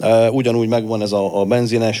 ugyanúgy megvan ez a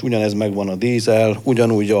benzines, ugyanez megvan a dízel,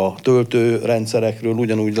 ugyanúgy a töltőrendszerekről,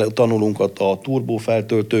 ugyanúgy tanulunk a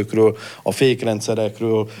turbófeltöltőkről, a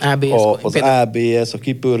fékrendszerekről, az ABS, a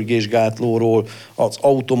kipörgésgátlóról, az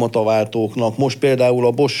automataváltóknak. Most például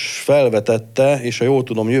a Bosch felvetette, és ha jól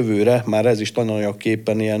tudom, jövőre már ez is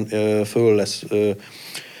tananyagképpen ilyen föl lesz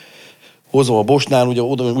hozva a Boschnál,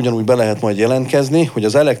 ugyanúgy be lehet majd jelentkezni, hogy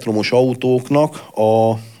az elektromos autóknak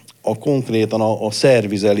konkrétan a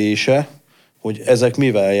szervizelése, hogy ezek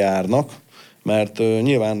mivel járnak, mert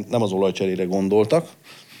nyilván nem az olajcserére gondoltak,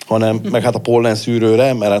 hanem meg hát a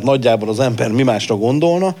pollenszűrőre, mert hát nagyjából az ember mi másra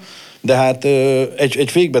gondolna, de hát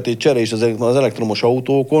egy fékbetét csere is az elektromos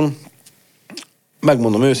autókon,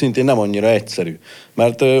 megmondom őszintén, nem annyira egyszerű.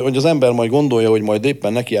 Mert hogy az ember majd gondolja, hogy majd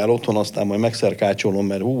éppen nekiáll otthon, aztán majd megszerkácsolom,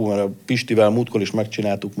 mert a Pistivel múltkor is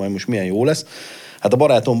megcsináltuk, majd most milyen jó lesz. Hát a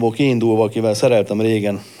barátomból kiindulva, akivel szereltem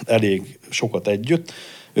régen elég sokat együtt,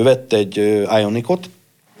 ő vett egy Ionicot,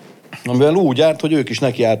 amivel úgy járt, hogy ők is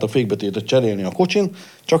nekiálltak fékbetétet cserélni a kocsin,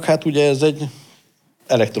 csak hát ugye ez egy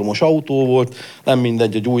elektromos autó volt, nem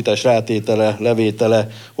mindegy a gyújtás rátétele, levétele,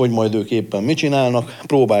 hogy majd ők éppen mit csinálnak,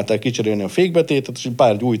 próbálták kicserélni a fékbetétet, és egy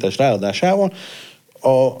pár gyújtás ráadásával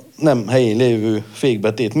a nem helyén lévő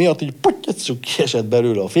fékbetét miatt így kiesett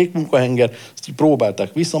belőle a fékmunkahenger, ezt így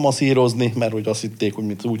próbálták visszamasszírozni, mert hogy azt hitték,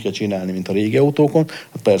 hogy úgy kell csinálni, mint a régi autókon.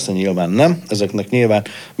 Hát persze nyilván nem. Ezeknek nyilván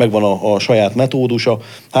megvan a saját metódusa.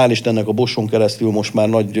 Hál' Istennek a Boschon keresztül most már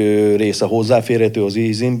nagy része hozzáférhető az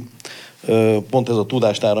easyM. Pont ez a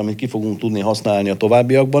tudástár, amit ki fogunk tudni használni a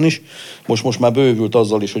továbbiakban is. Most már bővült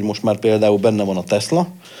azzal is, hogy most már például benne van a Tesla.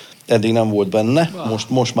 Eddig nem volt benne,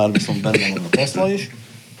 most már viszont benne van a Tesla is.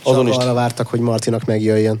 Azon is arra vártak, hogy Marcinak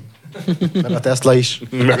megjöjjön. Meg a Tesla is.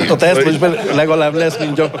 A Tesla is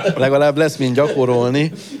legalább lesz, mint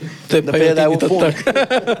gyakorolni. De például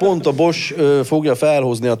pont a Bosch fogja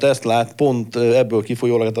felhozni a Teslát, pont ebből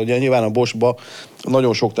kifolyólag, ugye nyilván a Boschba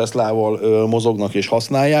nagyon sok Teslával mozognak és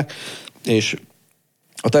használják, és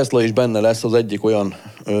a Tesla is benne lesz az egyik olyan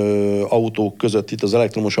autók között itt az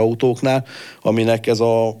elektromos autóknál, aminek ez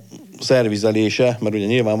a szervizelése, mert ugye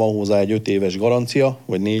nyilván van hozzá egy 5 éves garancia,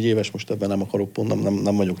 vagy 4 éves, most ebben nem akarok pont,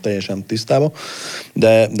 nem vagyok teljesen tisztában,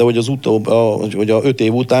 de hogy hogy a 5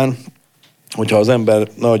 év után, hogyha az ember,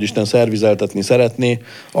 nehogy Isten, szervizeltetni szeretné,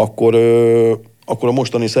 akkor a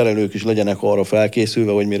mostani szerelők is legyenek arra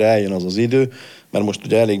felkészülve, hogy mire eljön az idő, mert most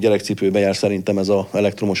ugye elég gyerekcipőbe jár szerintem ez az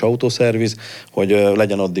elektromos autószerviz, hogy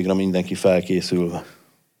legyen addigra mindenki felkészülve.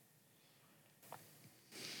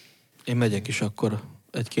 Én megyek is akkor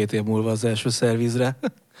 1-2 év múlva az első szervizre.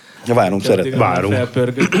 Ja, várunk.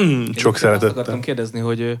 Sok szeretettel. Azt akartam kérdezni,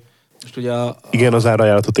 hogy most ugye igen, az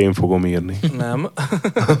árajánlatot én fogom írni. Nem.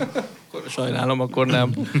 Sajnálom, akkor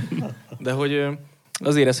nem. De hogy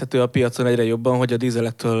Az érezhető a piacon egyre jobban, hogy a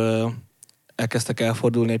dízelektől elkezdtek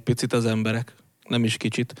elfordulni egy picit az emberek, nem is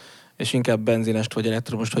kicsit, és inkább benzinest vagy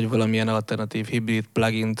elektromost, vagy valamilyen alternatív hibrid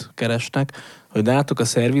plugint keresnek. Hogy nálatok a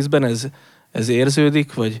szervizben ez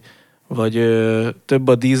érződik, vagy több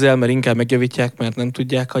a dízel, mert inkább megjavítják, mert nem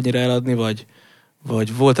tudják annyira eladni,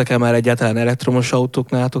 vagy voltak-e már egyáltalán elektromos autók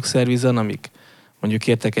nálatok szervizen, amik mondjuk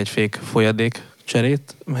értek egy fék folyadék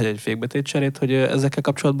cserét, vagy egy fékbetét cserét, hogy ezekkel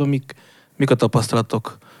kapcsolatban mik a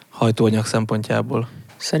tapasztalatok hajtóanyag szempontjából?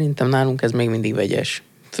 Szerintem nálunk ez még mindig vegyes.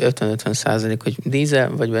 50-50%, hogy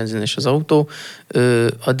dízel vagy benzines az autó.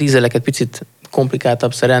 A dízeleket picit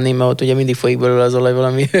komplikáltabb szerelni, mert ott ugye mindig folyik belőle az olaj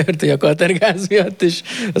valami hogy a kaltergáz miatt, és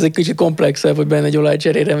az egy kicsit komplexebb, hogy benne egy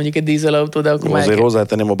olajcserére mondjuk egy dízelautó, de akkor jó, azért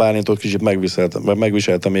hozzátenném, a Bálintot kicsit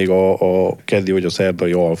megviselte még a keddi, hogy a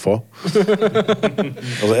szerdai alfa.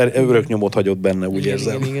 Az örök nyomot hagyott benne, úgy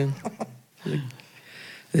érzem. Igen.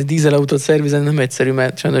 Ez dízelautót szervizen nem egyszerű,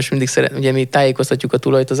 mert sajnos mindig ugye mi tájékoztatjuk a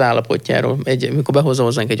tulajt az állapotjáról. Amikor behozza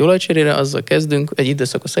hozzánk egy olajcserére, azzal kezdünk, egy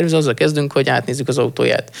időszakos szerviz, azzal kezdünk, hogy átnézzük az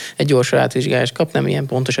autóját. Egy gyors átvizsgálást kap, nem ilyen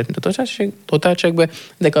pontosat, mint a totáltságban,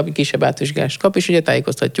 de kap, kisebb átvizsgálást kap, és ugye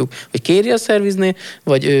tájékoztatjuk, hogy kéri a szervizni,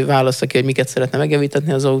 vagy ő válassza ki, hogy miket szeretne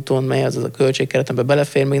megjavítatni az autón, mely az a költségkeret, amiben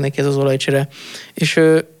belefér még neki ez az olajcsere. És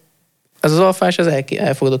az alfás az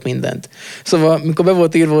elfogadott mindent. Szóval, mikor be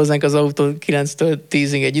volt írva hozzánk az autó 9-től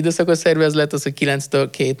 10-ig egy időszakos szervez, lett az, hogy 9-től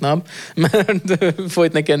 2 nap, mert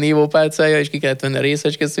folyt neki a nívópálcája, és ki kellett venni a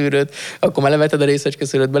részecskeszűrőt, akkor már leveted a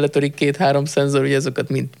részecskeszűrőt, beletörik 2-3 szenzor, ugye azokat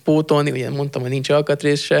mind pótolni, ugye mondtam, hogy nincs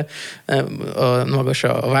alkatrész se, magas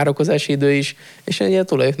a várakozási idő is, és ugye a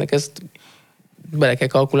tulajoknak ezt bele kell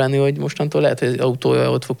kalkulálni, hogy mostantól lehet, hogy az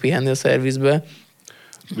autója ott fog pihenni a szervizbe.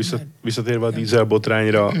 Visszatérve a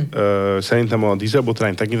dízelbotrányra, szerintem a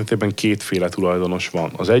dízelbotrány tekintetében kétféle tulajdonos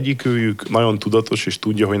van. Az egyik őjük nagyon tudatos, és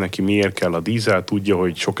tudja, hogy neki miért kell a dízel, tudja,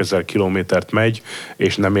 hogy sok ezer kilométert megy,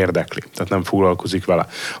 és nem érdekli, tehát nem foglalkozik vele.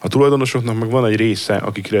 A tulajdonosoknak meg van egy része,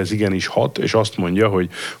 akikre ez igenis hat, és azt mondja, hogy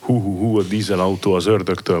a dízelautó az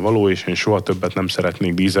ördögtől való, és én soha többet nem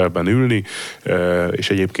szeretnék dízelben ülni, és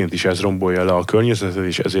egyébként is ez rombolja le a környezetet,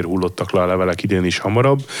 és ezért hullottak le a levelek idén is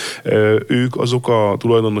hamarabb. Ők azok a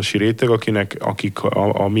tulajdonosi réteg, akik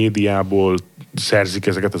a médiából szerzik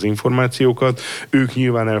ezeket az információkat, ők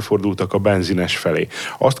nyilván elfordultak a benzines felé.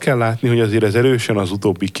 Azt kell látni, hogy azért ez erősen az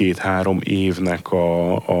utóbbi 2-3 évnek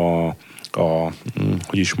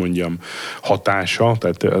hatása,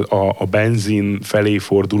 tehát a benzin felé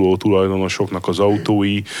forduló tulajdonosoknak az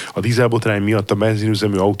autói, a dízelbotrány miatt a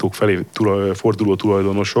benzinüzemű autók felé forduló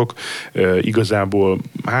tulajdonosok igazából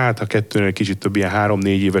a kettőnél kicsit több ilyen 3-4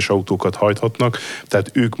 éves autókat hajthatnak,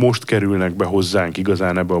 tehát ők most kerülnek be hozzánk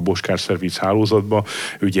igazán ebbe a Bosch Service hálózatba,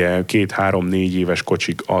 ugye 2-3-4 éves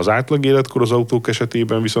kocsik. Az átlag életkor az autók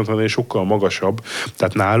esetében viszont sokkal magasabb,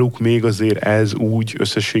 tehát náluk még azért ez úgy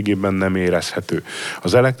összességében nem érezhető.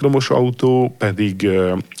 Az elektromos autó pedig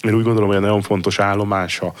én úgy gondolom, hogy nagyon fontos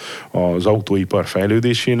állomása az autóipar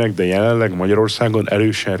fejlődésének, de jelenleg Magyarországon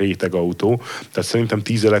erősen réteg autó, tehát szerintem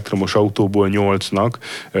 10 elektromos autóból 8-nak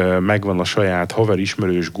megvan a saját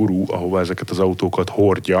haverismerős guru, ahova ezeket az autókat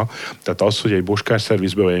hordja. Tehát az, hogy egy Bosch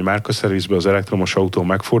Service-be vagy egy márkaszervizbe az elektromos autó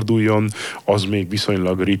megforduljon, az még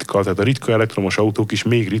viszonylag ritka. Tehát a ritka elektromos autók is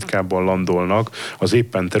még ritkábban landolnak az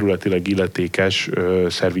éppen területileg illetékes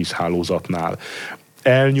szervizhálózatnál.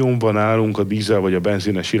 Elnyomva nálunk a dízel vagy a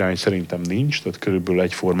benzines irány szerintem nincs, tehát körülbelül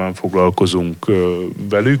egyformán foglalkozunk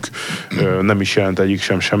velük, nem is jelent egyik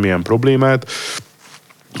sem semmilyen problémát.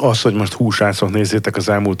 Az, hogy most srácok, nézzétek, az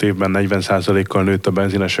elmúlt évben 40%-kal nőtt a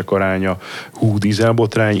benzinesek aránya,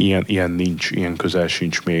 dízelbotrány, ilyen nincs, ilyen közel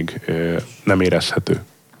sincs még, nem érezhető.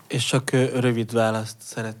 És csak rövid választ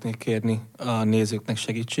szeretnék kérni a nézőknek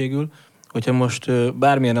segítségül, hogyha most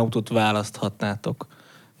bármilyen autót választhatnátok,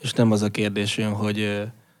 és nem az a kérdés jön,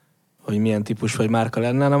 hogy milyen típus vagy márka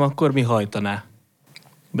lenne, hanem akkor mi hajtaná?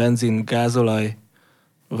 Benzin, gázolaj,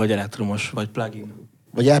 vagy elektromos, vagy plug-in?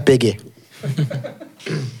 Vagy LPG.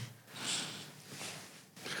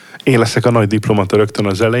 Én leszek a nagy diplomata rögtön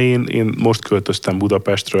az elején. Én most költöztem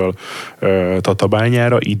Budapestről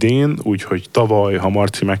Tatabányára idén, úgyhogy tavaly, ha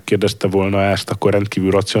Marci megkérdezte volna ezt, akkor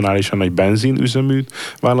rendkívül racionálisan egy benzinüzeműt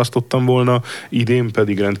választottam volna, idén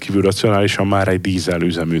pedig rendkívül racionálisan már egy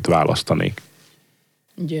dízelüzeműt választanék.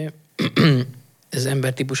 Ugye ez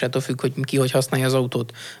ember típusától függ, hogy ki hogy használja az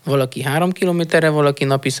autót. Valaki 3 kilométerre, valaki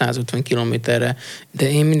napi 150 kilométerre.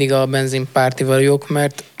 De én mindig a benzinpárti vagyok,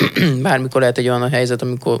 mert bármikor lehet egy olyan helyzet,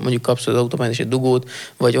 amikor mondjuk kapsz az autóban és egy dugót,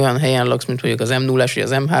 vagy olyan helyen laksz, mint mondjuk az M0-as, vagy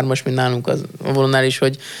az M3-as, mint nálunk az volnál is,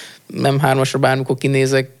 hogy M3-asra bármikor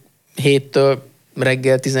kinézek 7-től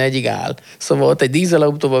reggel 11-ig áll. Szóval ott egy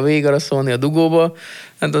dízelautóba végigaraszolni a dugóba,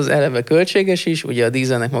 hát az eleve költséges is, ugye a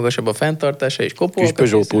dízelnek magasabb a fenntartása, és kopolka. Kis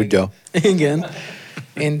Peugeot tudja. Igen.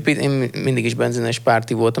 Én mindig is benzines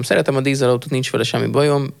párti voltam. Szeretem a dízelautót, nincs vele semmi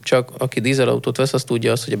bajom, csak aki dízelautót vesz, az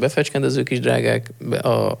tudja azt, hogy a befecskendezők is drágák,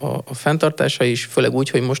 a fenntartása is, főleg úgy,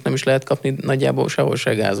 hogy most nem is lehet kapni nagyjából sehol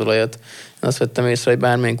se gázolajat. Én azt vettem észre, hogy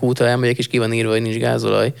bármilyen útra elmegyek, és ki van írva, hogy nincs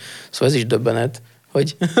gázolaj. Szóval ez is döbbenet,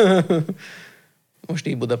 hogy most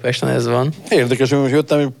így Budapesten ez van. Érdekes, hogy most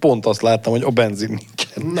jöttem, hogy pont azt láttam, hogy a benzin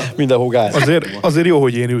nincsen. Mindenhol gáz. Azért jó,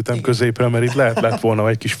 hogy én ültem középre, mert itt lett volna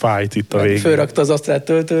egy kis fájt itt a végén. Fölrakta az asztrát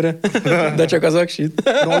töltőre, de csak az aksit.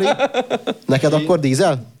 Roli, neked akkor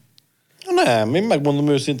dízel? Nem, én megmondom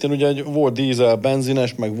őszintén, ugye volt dízel,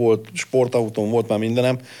 benzines, meg volt sportautóm, volt már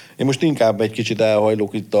mindenem. Én most inkább egy kicsit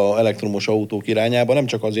elhajlok itt az elektromos autók irányába, nem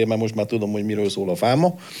csak azért, mert most már tudom, hogy miről szól a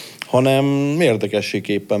fáma, hanem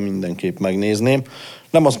érdekességképpen mindenképp megnézném.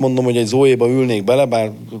 Nem azt mondom, hogy egy Zoe-ba ülnék bele,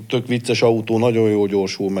 bár tök vicces autó, nagyon jól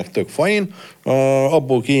gyorsul, meg tök fain.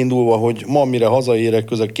 Abból kiindulva, hogy ma, mire hazaérek,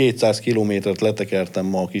 közel 200 kilométert letekertem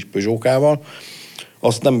ma a kis Peugeot-kával.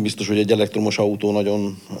 Azt nem biztos, hogy egy elektromos autó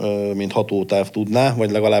nagyon, mint hatótáv tudná,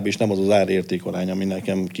 vagy legalábbis nem az az árértékarány, ami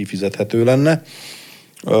nekem kifizethető lenne.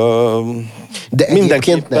 De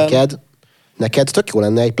egyébként neked tök jó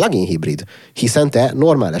lenne egy plug-in hibrid, hiszen te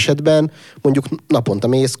normál esetben mondjuk naponta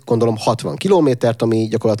mész, gondolom 60 kilométert, ami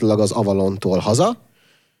gyakorlatilag az Avalontól haza,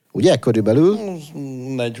 ugye, körülbelül?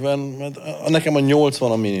 40, nekem a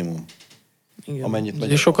 80 a minimum. Igen. Amennyit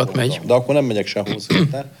megyek. Sokat megy. De akkor nem megyek sehol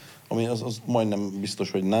szinte, ami az majdnem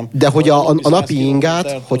biztos, hogy nem. De hogy a napi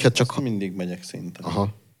ingát, hogyha csak... Mindig megyek szinte. Aha.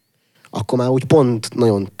 Akkor már úgy pont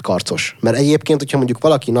nagyon karcos. Mert egyébként, hogyha mondjuk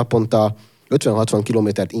valaki naponta 50-60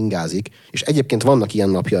 kilométert ingázik, és egyébként vannak ilyen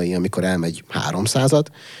napjai, amikor elmegy 300-at,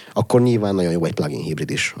 akkor nyilván nagyon jó egy plug-in hibrid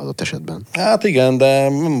is adott esetben. Hát igen, de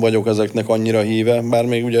nem vagyok ezeknek annyira híve, bár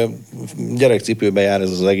még ugye gyerekcipőbe jár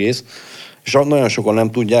ez az egész. És nagyon sokan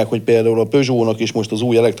nem tudják, hogy például a Peugeot-nak is most az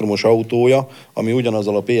új elektromos autója, ami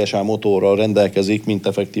ugyanazzal a PSA motorral rendelkezik, mint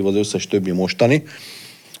effektív az összes többi mostani.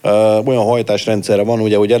 Olyan hajtásrendszerre van,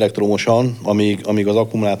 ugye, hogy elektromosan, amíg az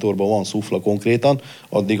akkumulátorban van szufla konkrétan,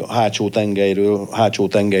 addig a hátsó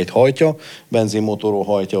tengelyt hajtja, benzinmotorról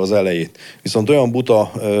hajtja az elejét. Viszont olyan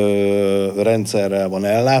buta rendszerrel van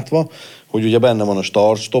ellátva, hogy ugye benne van a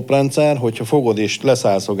start-stop rendszer, hogyha fogod és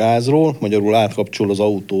leszállsz a gázról, magyarul átkapcsol az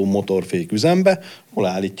autó motorfék üzembe, hol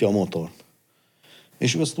állítja a motort.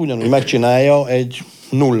 És ezt ugyanúgy megcsinálja egy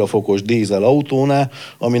 0 fokos dízel autónál,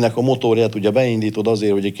 aminek a motorját ugye beindítod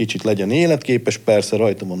azért, hogy egy kicsit legyen életképes, persze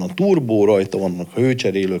rajta van a turbó, rajta vannak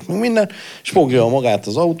hőcserélők, meg minden, és fogja magát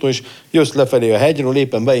az autó, és jössz lefelé a hegyről,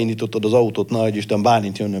 éppen beindítottad az autót, nagy Isten,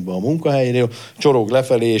 bálint jönne be a munkahelyről, csorog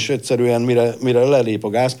lefelé, és egyszerűen mire lelép a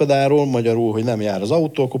gázpedálról, magyarul, hogy nem jár az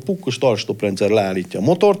autó, akkor pukkos start-stop rendszer leállítja a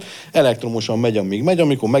motort, elektromosan megy, amíg megy,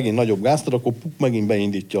 amikor megint nagyobb gázt ad, akkor megint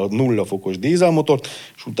beindítja a 0 fokos dízelmotort,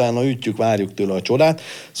 és utána ütjük, várjuk tőle a csodát.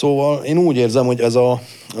 Szóval én úgy érzem, hogy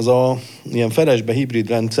ez a ilyen felesbe hibrid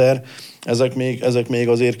rendszer, ezek még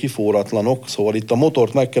azért kiforratlanok, szóval itt a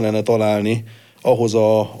motort meg kellene találni ahhoz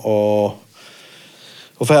a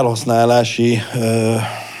felhasználási,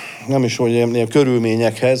 nem is hogy ilyen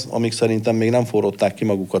körülményekhez, amik szerintem még nem forrották ki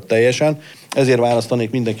magukat teljesen, ezért választanék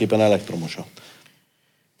mindenképpen elektromosat.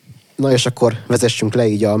 Na és akkor vezessünk le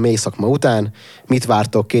így a mély szakma után. Mit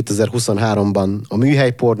vártok 2023-ban a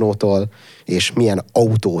műhelypornótól, és milyen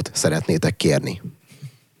autót szeretnétek kérni?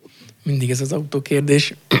 Mindig ez az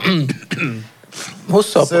autókérdés.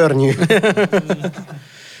 Hosszabb. Szörnyű.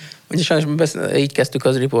 Ugye sajnos így kezdtük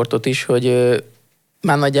az riportot is, hogy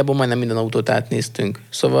már nagyjából majdnem minden autót átnéztünk.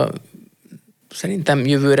 Szóval szerintem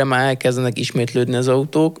jövőre már elkezdenek ismétlődni az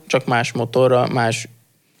autók, csak más motorra, más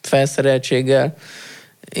felszereltséggel.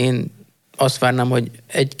 Én azt várnám, hogy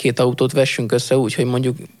egy-két autót vessünk össze úgy, hogy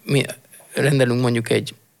mondjuk mi rendelünk mondjuk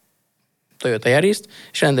egy Toyota Yariszt,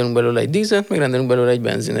 és rendelünk belőle egy dízelt, meg rendelünk belőle egy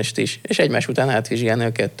benzinest is, és egymás után átvizsgálni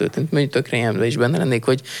a kettőt. Mondjuk tökre ilyenre is benne lennék,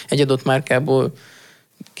 hogy egy adott márkából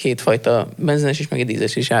kétfajta benzines is, meg egy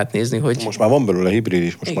dízes is átnézni, hogy... Most már van belőle hibrid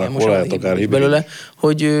is, most igen, már hol lehet akár hibrid belőle,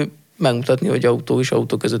 hogy megmutatni, hogy autó és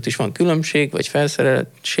autó között is van különbség, vagy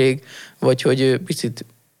felszereltség, vagy hogy picit,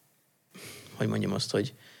 hogy mondjam azt,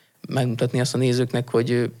 hogy megmutatni azt a nézőknek,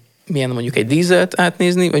 hogy milyen mondjuk egy dízelt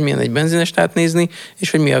átnézni, vagy milyen egy benzinest átnézni,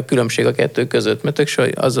 és hogy mi a különbség a kettő között. Mert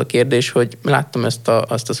az a kérdés, hogy láttam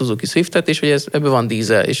azt a Suzuki Swiftet, és hogy ebben van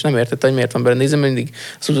dízel, és nem értette, hogy miért van benne dízel, mert mindig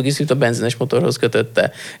a Suzuki Swift a benzines motorhoz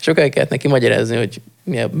kötötte. És akkor el kellett neki magyarázni, hogy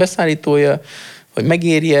mi a beszállítója, hogy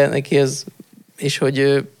megérje neki ez, és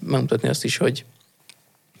hogy megmutatni azt is, hogy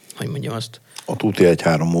hogy mondjam azt. A Tuti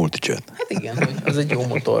 1.3 Multijet. Hát igen, hogy az egy jó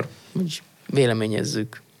motor. Úgy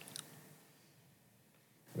véleményezzük.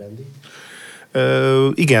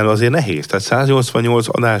 Igen, azért nehéz. Tehát 188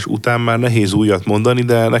 adás után már nehéz újat mondani,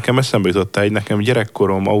 de nekem eszembe jutott nekem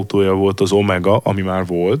gyerekkorom autója volt az Omega, ami már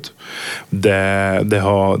volt, de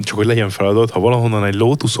ha csak hogy legyen feladat, ha valahonnan egy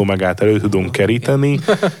Lotus Omegát elő tudunk keríteni,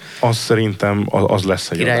 az szerintem az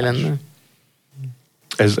lesz egy Király adás. lenne.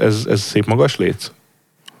 Ez szép magas léc?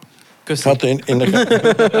 Köszönöm. Hát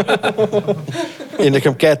én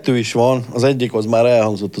nekem 2 is van, az egyik az már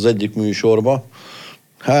elhangzott az egyik műsorba.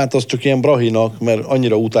 Hát az csak ilyen brahinak, mert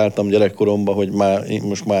annyira utáltam gyerekkoromban, hogy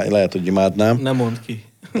most már lehet, hogy imádnám. Nem mondd ki.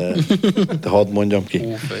 De hadd mondjam ki.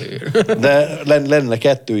 De lenne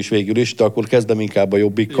 2 is végül is, de akkor kezdem inkább a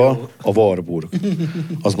jobbikkal. A Warburg.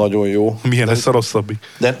 Az nagyon jó. Milyen lesz a rosszabbik?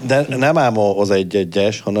 De nem ám az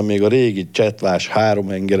 1.1-es, hanem még a régi csetvás 3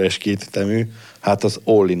 hengeres 2 ütemű. Hát az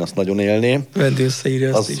All-in, azt nagyon élném. Vendi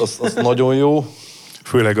összeírja azt is. Az nagyon jó.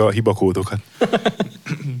 Főleg a hibakódokat.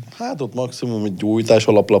 Hát ott maximum egy gyújtás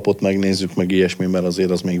alaplapot megnézzük, meg ilyesmi, mert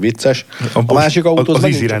azért az még vicces. A Most másik autó az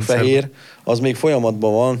megint csak rendszer. fehér, az még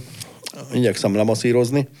folyamatban van, igyekszem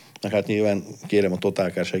lemaszírozni, meg hát nyilván kérem a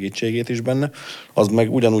Totálkár segítségét is benne. Az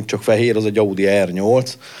meg ugyanúgy csak fehér, az egy Audi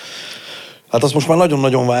R8. Hát azt most már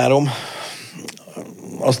nagyon-nagyon várom.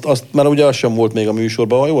 Mert ugye az sem volt még a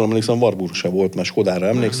műsorban, ha jól emlékszem, Warburg sem volt, mert Skodára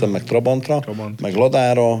emlékszem, meg Trabantra, meg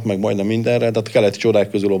Ladára, meg majdnem mindenre, tehát a keleti csodák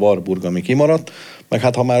közül a Warburg, ami kimaradt, meg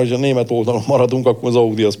hát ha már ugye a német oldalon maradunk, akkor az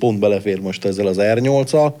Audi az pont belefér most ezzel az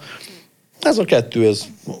R8-al. Ez a 2,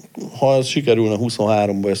 ha ez sikerülne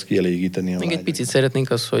 23-ba ezt kielégíteni. Még egy picit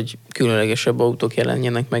szeretnénk az, hogy különlegesebb autók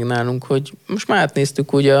jelenjenek meg nálunk, hogy most már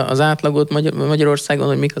átnéztük ugye az átlagot Magyarországon,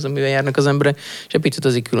 hogy mik az, amivel járnak az emberek, és egy picit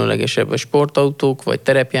az így különlegesebb, a sportautók, vagy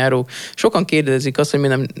terepjárók. Sokan kérdezik azt, hogy mi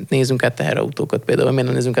nem nézzünk át teherautókat például, miért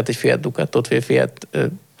nem nézzünk át egy Fiat Ducatot, vagy Fiat...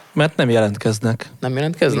 Mert nem jelentkeznek. Nem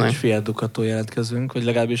jelentkeznek? Nincs Fiat Ducato jelentkezünk, vagy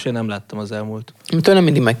legalábbis én nem láttam az elmúlt. Tőlem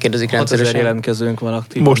mindig megkérdezik 6000 rendszeresen. jelentkezőnk van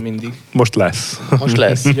aktívan mindig. Most lesz. Most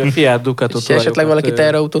lesz. Ugye a Fiat Ducato És esetleg valaki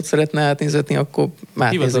teherautót szeretne átnézetni, akkor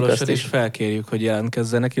átnézzük hivatalosan azt is is. felkérjük, hogy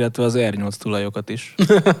jelentkezzenek, illetve az R8 tulajokat is.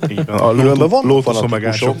 Így van. A Különben vannak Lotus fanatikusok.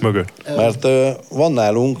 Omegások mögött. Mert van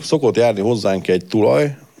nálunk, szokott járni hozzánk egy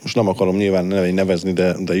tulaj, most nem akarom nyilván nevezni,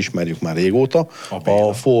 de ismerjük már régóta.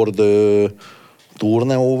 A Ford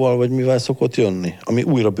Tourneóval, vagy mivel szokott jönni? Ami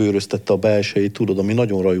újra bőröztette a belsejét, tudod, ami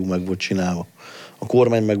nagyon rajú meg volt csinálva. A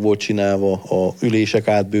kormány meg volt csinálva, a ülések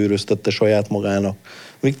átbőröztette saját magának.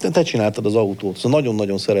 Még te csináltad az autót, szóval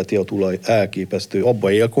nagyon-nagyon szereti a tulaj, elképesztő.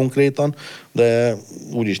 Abba él konkrétan, de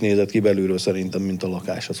úgy is nézett ki belülről szerintem, mint a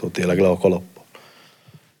lakás, az ott tényleg le a kalappa.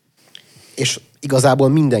 És igazából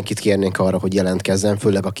mindenkit kérnénk arra, hogy jelentkezzen,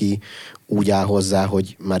 főleg aki úgy áll hozzá,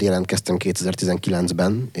 hogy már jelentkeztem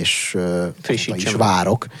 2019-ben, és is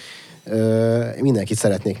várok. Mindenkit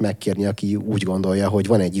szeretnék megkérni, aki úgy gondolja, hogy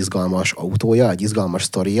van egy izgalmas autója, egy izgalmas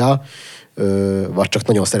sztoria, vagy csak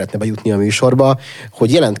nagyon szeretne bejutni a műsorba,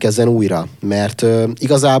 hogy jelentkezzen újra. Mert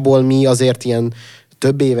igazából mi azért ilyen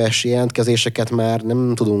több éves jelentkezéseket már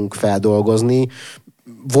nem tudunk feldolgozni.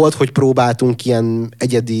 Volt, hogy próbáltunk ilyen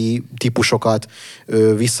egyedi típusokat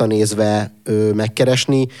visszanézve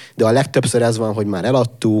megkeresni, de a legtöbbször ez van, hogy már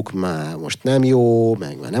eladtuk, már most nem jó,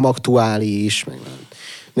 meg már nem aktuális, meg már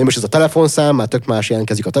nem is ez a telefonszám, már tök más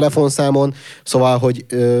jelentkezik a telefonszámon. Szóval, hogy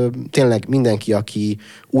tényleg mindenki, aki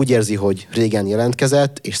úgy érzi, hogy régen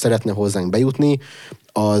jelentkezett, és szeretne hozzánk bejutni,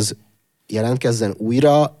 az jelentkezzen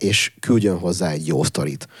újra, és küldjön hozzá egy jó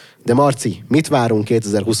sztorit. De Marci, mit várunk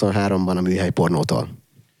 2023-ban a műhelypornótól?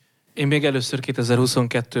 Én még először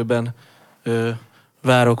 2022-ben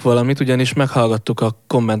várok valamit, ugyanis meghallgattuk a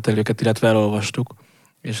kommentelőket, illetve elolvastuk,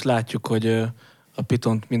 és látjuk, hogy a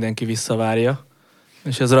Pitont mindenki visszavárja,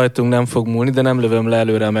 és ez rajtunk nem fog múlni, de nem lövöm le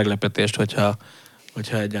előre a meglepetést,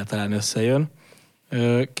 hogyha egyáltalán összejön.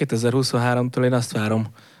 2023-tól én azt várom,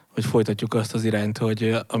 hogy folytatjuk azt az irányt,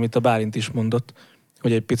 hogy amit a Bálint is mondott,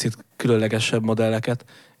 hogy egy picit különlegesebb modelleket.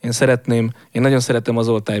 Én nagyon szeretem az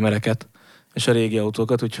oldtimereket és a régi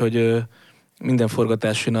autókat, úgyhogy minden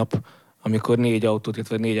forgatási nap, amikor 4 autót,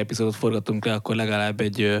 illetve 4 epizódot forgatunk le, akkor legalább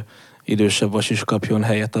egy idősebb vas is kapjon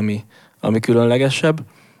helyet, ami különlegesebb.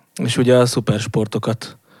 És ugye a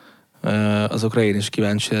szupersportokat, azokra én is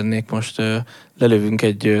kíváncsi lennék. Most lelövünk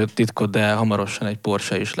egy titkot, de hamarosan egy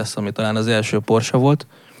Porsche is lesz, ami talán az első Porsche volt.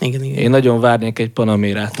 Igen. Én nagyon várnék egy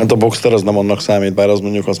Panamerát. Hát a Boxster az nem annak számít, bár az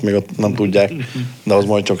mondjuk azt még nem tudják, de az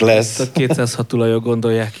majd csak lesz. Tehát 206 tulajok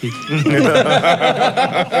gondolják így.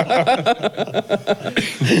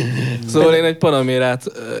 Szóval én egy Panamerát,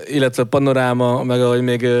 illetve Panoráma, meg ahogy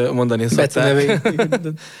még mondani szokták.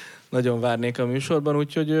 nagyon várnék a műsorban,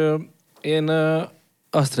 úgyhogy én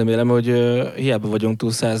azt remélem, hogy hiába vagyunk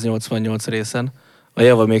túl 188 részen. A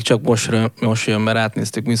Java még csak most jön, mert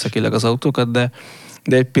átnéztük műszakilag az autókat, de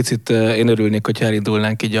egy picit én örülnék, hogyha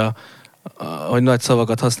elindulnánk így, hogy nagy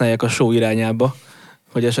szavakat használják a show irányába,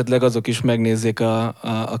 hogy esetleg azok is megnézzék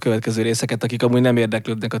a következő részeket, akik amúgy nem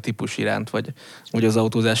érdeklődnek a típus iránt, vagy az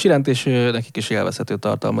autózás iránt, és nekik is élvezhető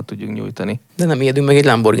tartalmat tudjunk nyújtani. De nem ijedünk meg egy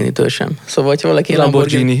Lamborghini-től sem. Szóval, ha valaki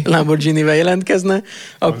Lamborghini-vel jelentkezne,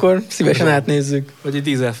 akkor szívesen átnézzük. Vagy egy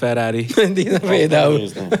dízel Ferrari. Dízel például.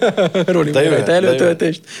 Roli rajta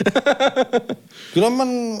előtöltést. Különben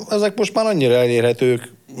ezek most már annyira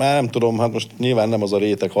elérhetők, már nem tudom, hát most nyilván nem az a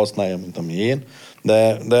réteg használja, mint ami én,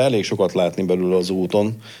 de elég sokat látni belőle az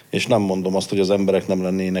úton, és nem mondom azt, hogy az emberek nem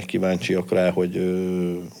lennének kíváncsiak rá, hogy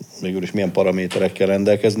végül is milyen paraméterekkel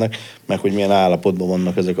rendelkeznek, meg hogy milyen állapotban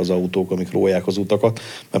vannak ezek az autók, amik rólják az utakat,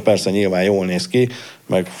 mert persze nyilván jól néz ki,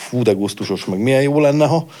 meg fú de gusztusos, meg milyen jó lenne,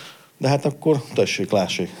 ha, de hát akkor tessék,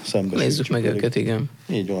 lássék, szembe. Nézzük meg őket, igen.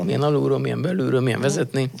 Így van. Milyen alulról, milyen belülről, milyen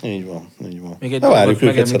vezetni. Így van, így van. Még egy dolgot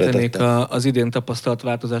megemlítenék az idén tapasztalt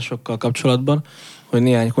változásokkal kapcsolatban, hogy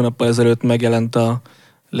néhány hónappal ezelőtt megjelent a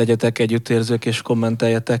Legyetek együttérzők és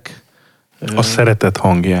kommenteljetek. A szeretet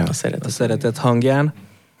hangján. A szeretet hangján.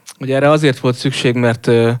 Ugye erre azért volt szükség,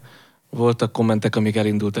 mert voltak kommentek, amik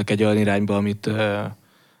elindultak egy olyan irányba, amit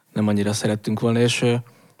nem annyira szerettünk volna, és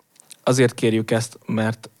azért kérjük ezt,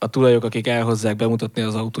 mert a tulajok, akik elhozzák bemutatni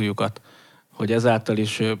az autójukat, hogy ezáltal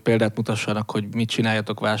is példát mutassanak, hogy mit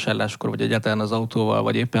csináljatok vásárláskor, vagy egyáltalán az autóval,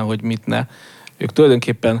 vagy éppen, hogy mit ne. Ők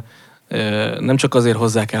tulajdonképpen nem csak azért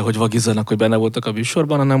hozzák el, hogy vagizzanak, hogy benne voltak a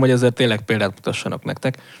műsorban, hanem hogy ezért tényleg példát mutassanak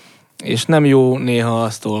nektek. És nem jó néha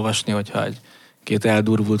azt olvasni, hogyha egy-két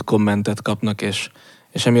eldurvult kommentet kapnak, és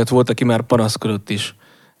emiatt volt, aki már panaszkodott is,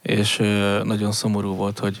 és nagyon szomorú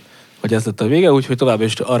volt, hogy ez lett a vége, úgyhogy továbbá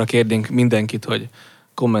is arra kérnénk mindenkit, hogy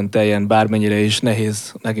kommenteljen, bármennyire is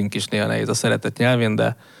nehéz, nekünk is néha nehéz a szeretet nyelvén,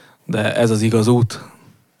 de ez az igaz út.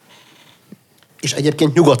 És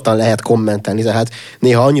egyébként nyugodtan lehet kommentelni, tehát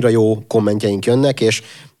néha annyira jó kommentjeink jönnek, és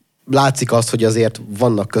látszik az, hogy azért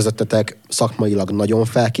vannak közöttetek szakmailag nagyon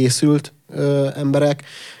felkészült emberek,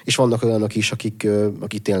 és vannak olyanok is, akik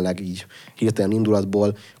tényleg így hirtelen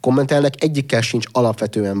indulatból kommentelnek. Egyikkel sincs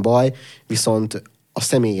alapvetően baj, viszont a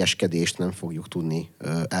személyeskedést nem fogjuk tudni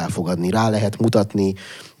elfogadni. Rá lehet mutatni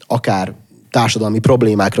akár társadalmi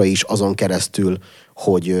problémákra is azon keresztül,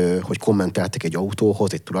 hogy kommenteltek egy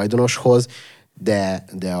autóhoz, egy tulajdonoshoz,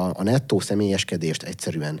 de a nettó személyeskedést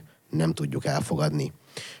egyszerűen nem tudjuk elfogadni.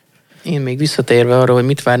 Én még visszatérve arra, hogy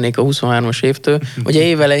mit várnék a 23-as évtől, ugye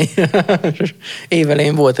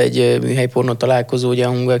évelején volt egy műhelypornó találkozó, ugye a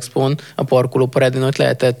Hunga Expon, a parkolóparádén, ott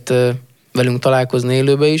lehetett velünk találkozni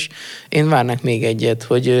élőbe is. Én várnák még egyet,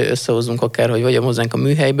 hogy összehozzunk akár, hogy vagy hozzánk a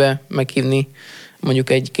műhelybe meghívni, mondjuk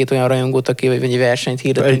egy-két olyan rajongót, aki vagy egy versenyt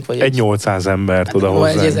hirdetünk. Egy 800 embert oda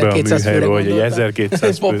hozzánk be a műhelybe, vagy egy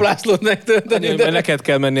 1200 fő. Poplászlót megtölteni. Mert neked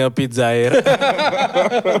kell menni a pizzáért.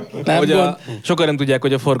 Sokan nem tudják,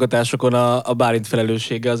 hogy a forgatásokon a Bálint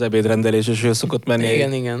felelőssége az ebédrendelés, és ő szokott menni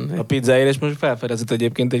igen. a pizzáért, és most felfedezett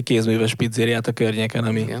egyébként egy kézműves pizzériát a környéken,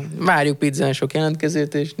 ami... Igen. Várjuk pizzások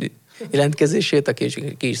jelentkezését, aki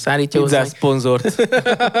is szállítja hozzánk. Pizzás szponzort.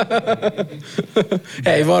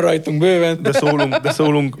 Hely, van rajtunk bőven. De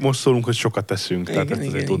most szólunk, hogy sokat teszünk, tehát ezt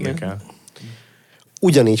azért tudni kell.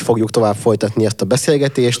 Ugyanígy fogjuk tovább folytatni ezt a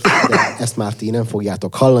beszélgetést, de ezt már ti nem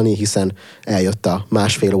fogjátok hallani, hiszen eljött a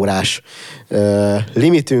másfél órás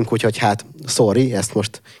limitünk, úgyhogy hát sorry, ezt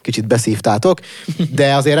most kicsit beszívtátok,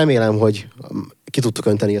 de azért remélem, hogy ki tudtuk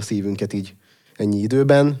önteni a szívünket így ennyi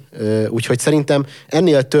időben, úgyhogy szerintem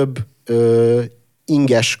ennél több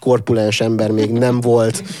inges, korpulens ember még nem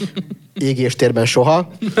volt égéstérben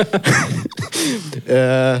soha.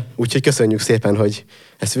 Úgyhogy köszönjük szépen, hogy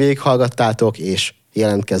ezt végighallgattátok, és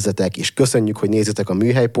jelentkezzetek, és köszönjük, hogy nézitek a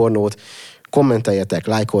műhelypornót, kommenteljetek,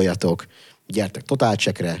 lájkoljatok, gyertek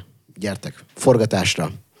totálcsekre, gyertek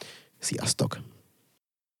forgatásra. Sziasztok!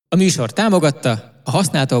 A műsor támogatta a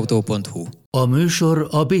használtautó.hu. A műsor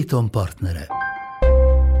a Béton partnere.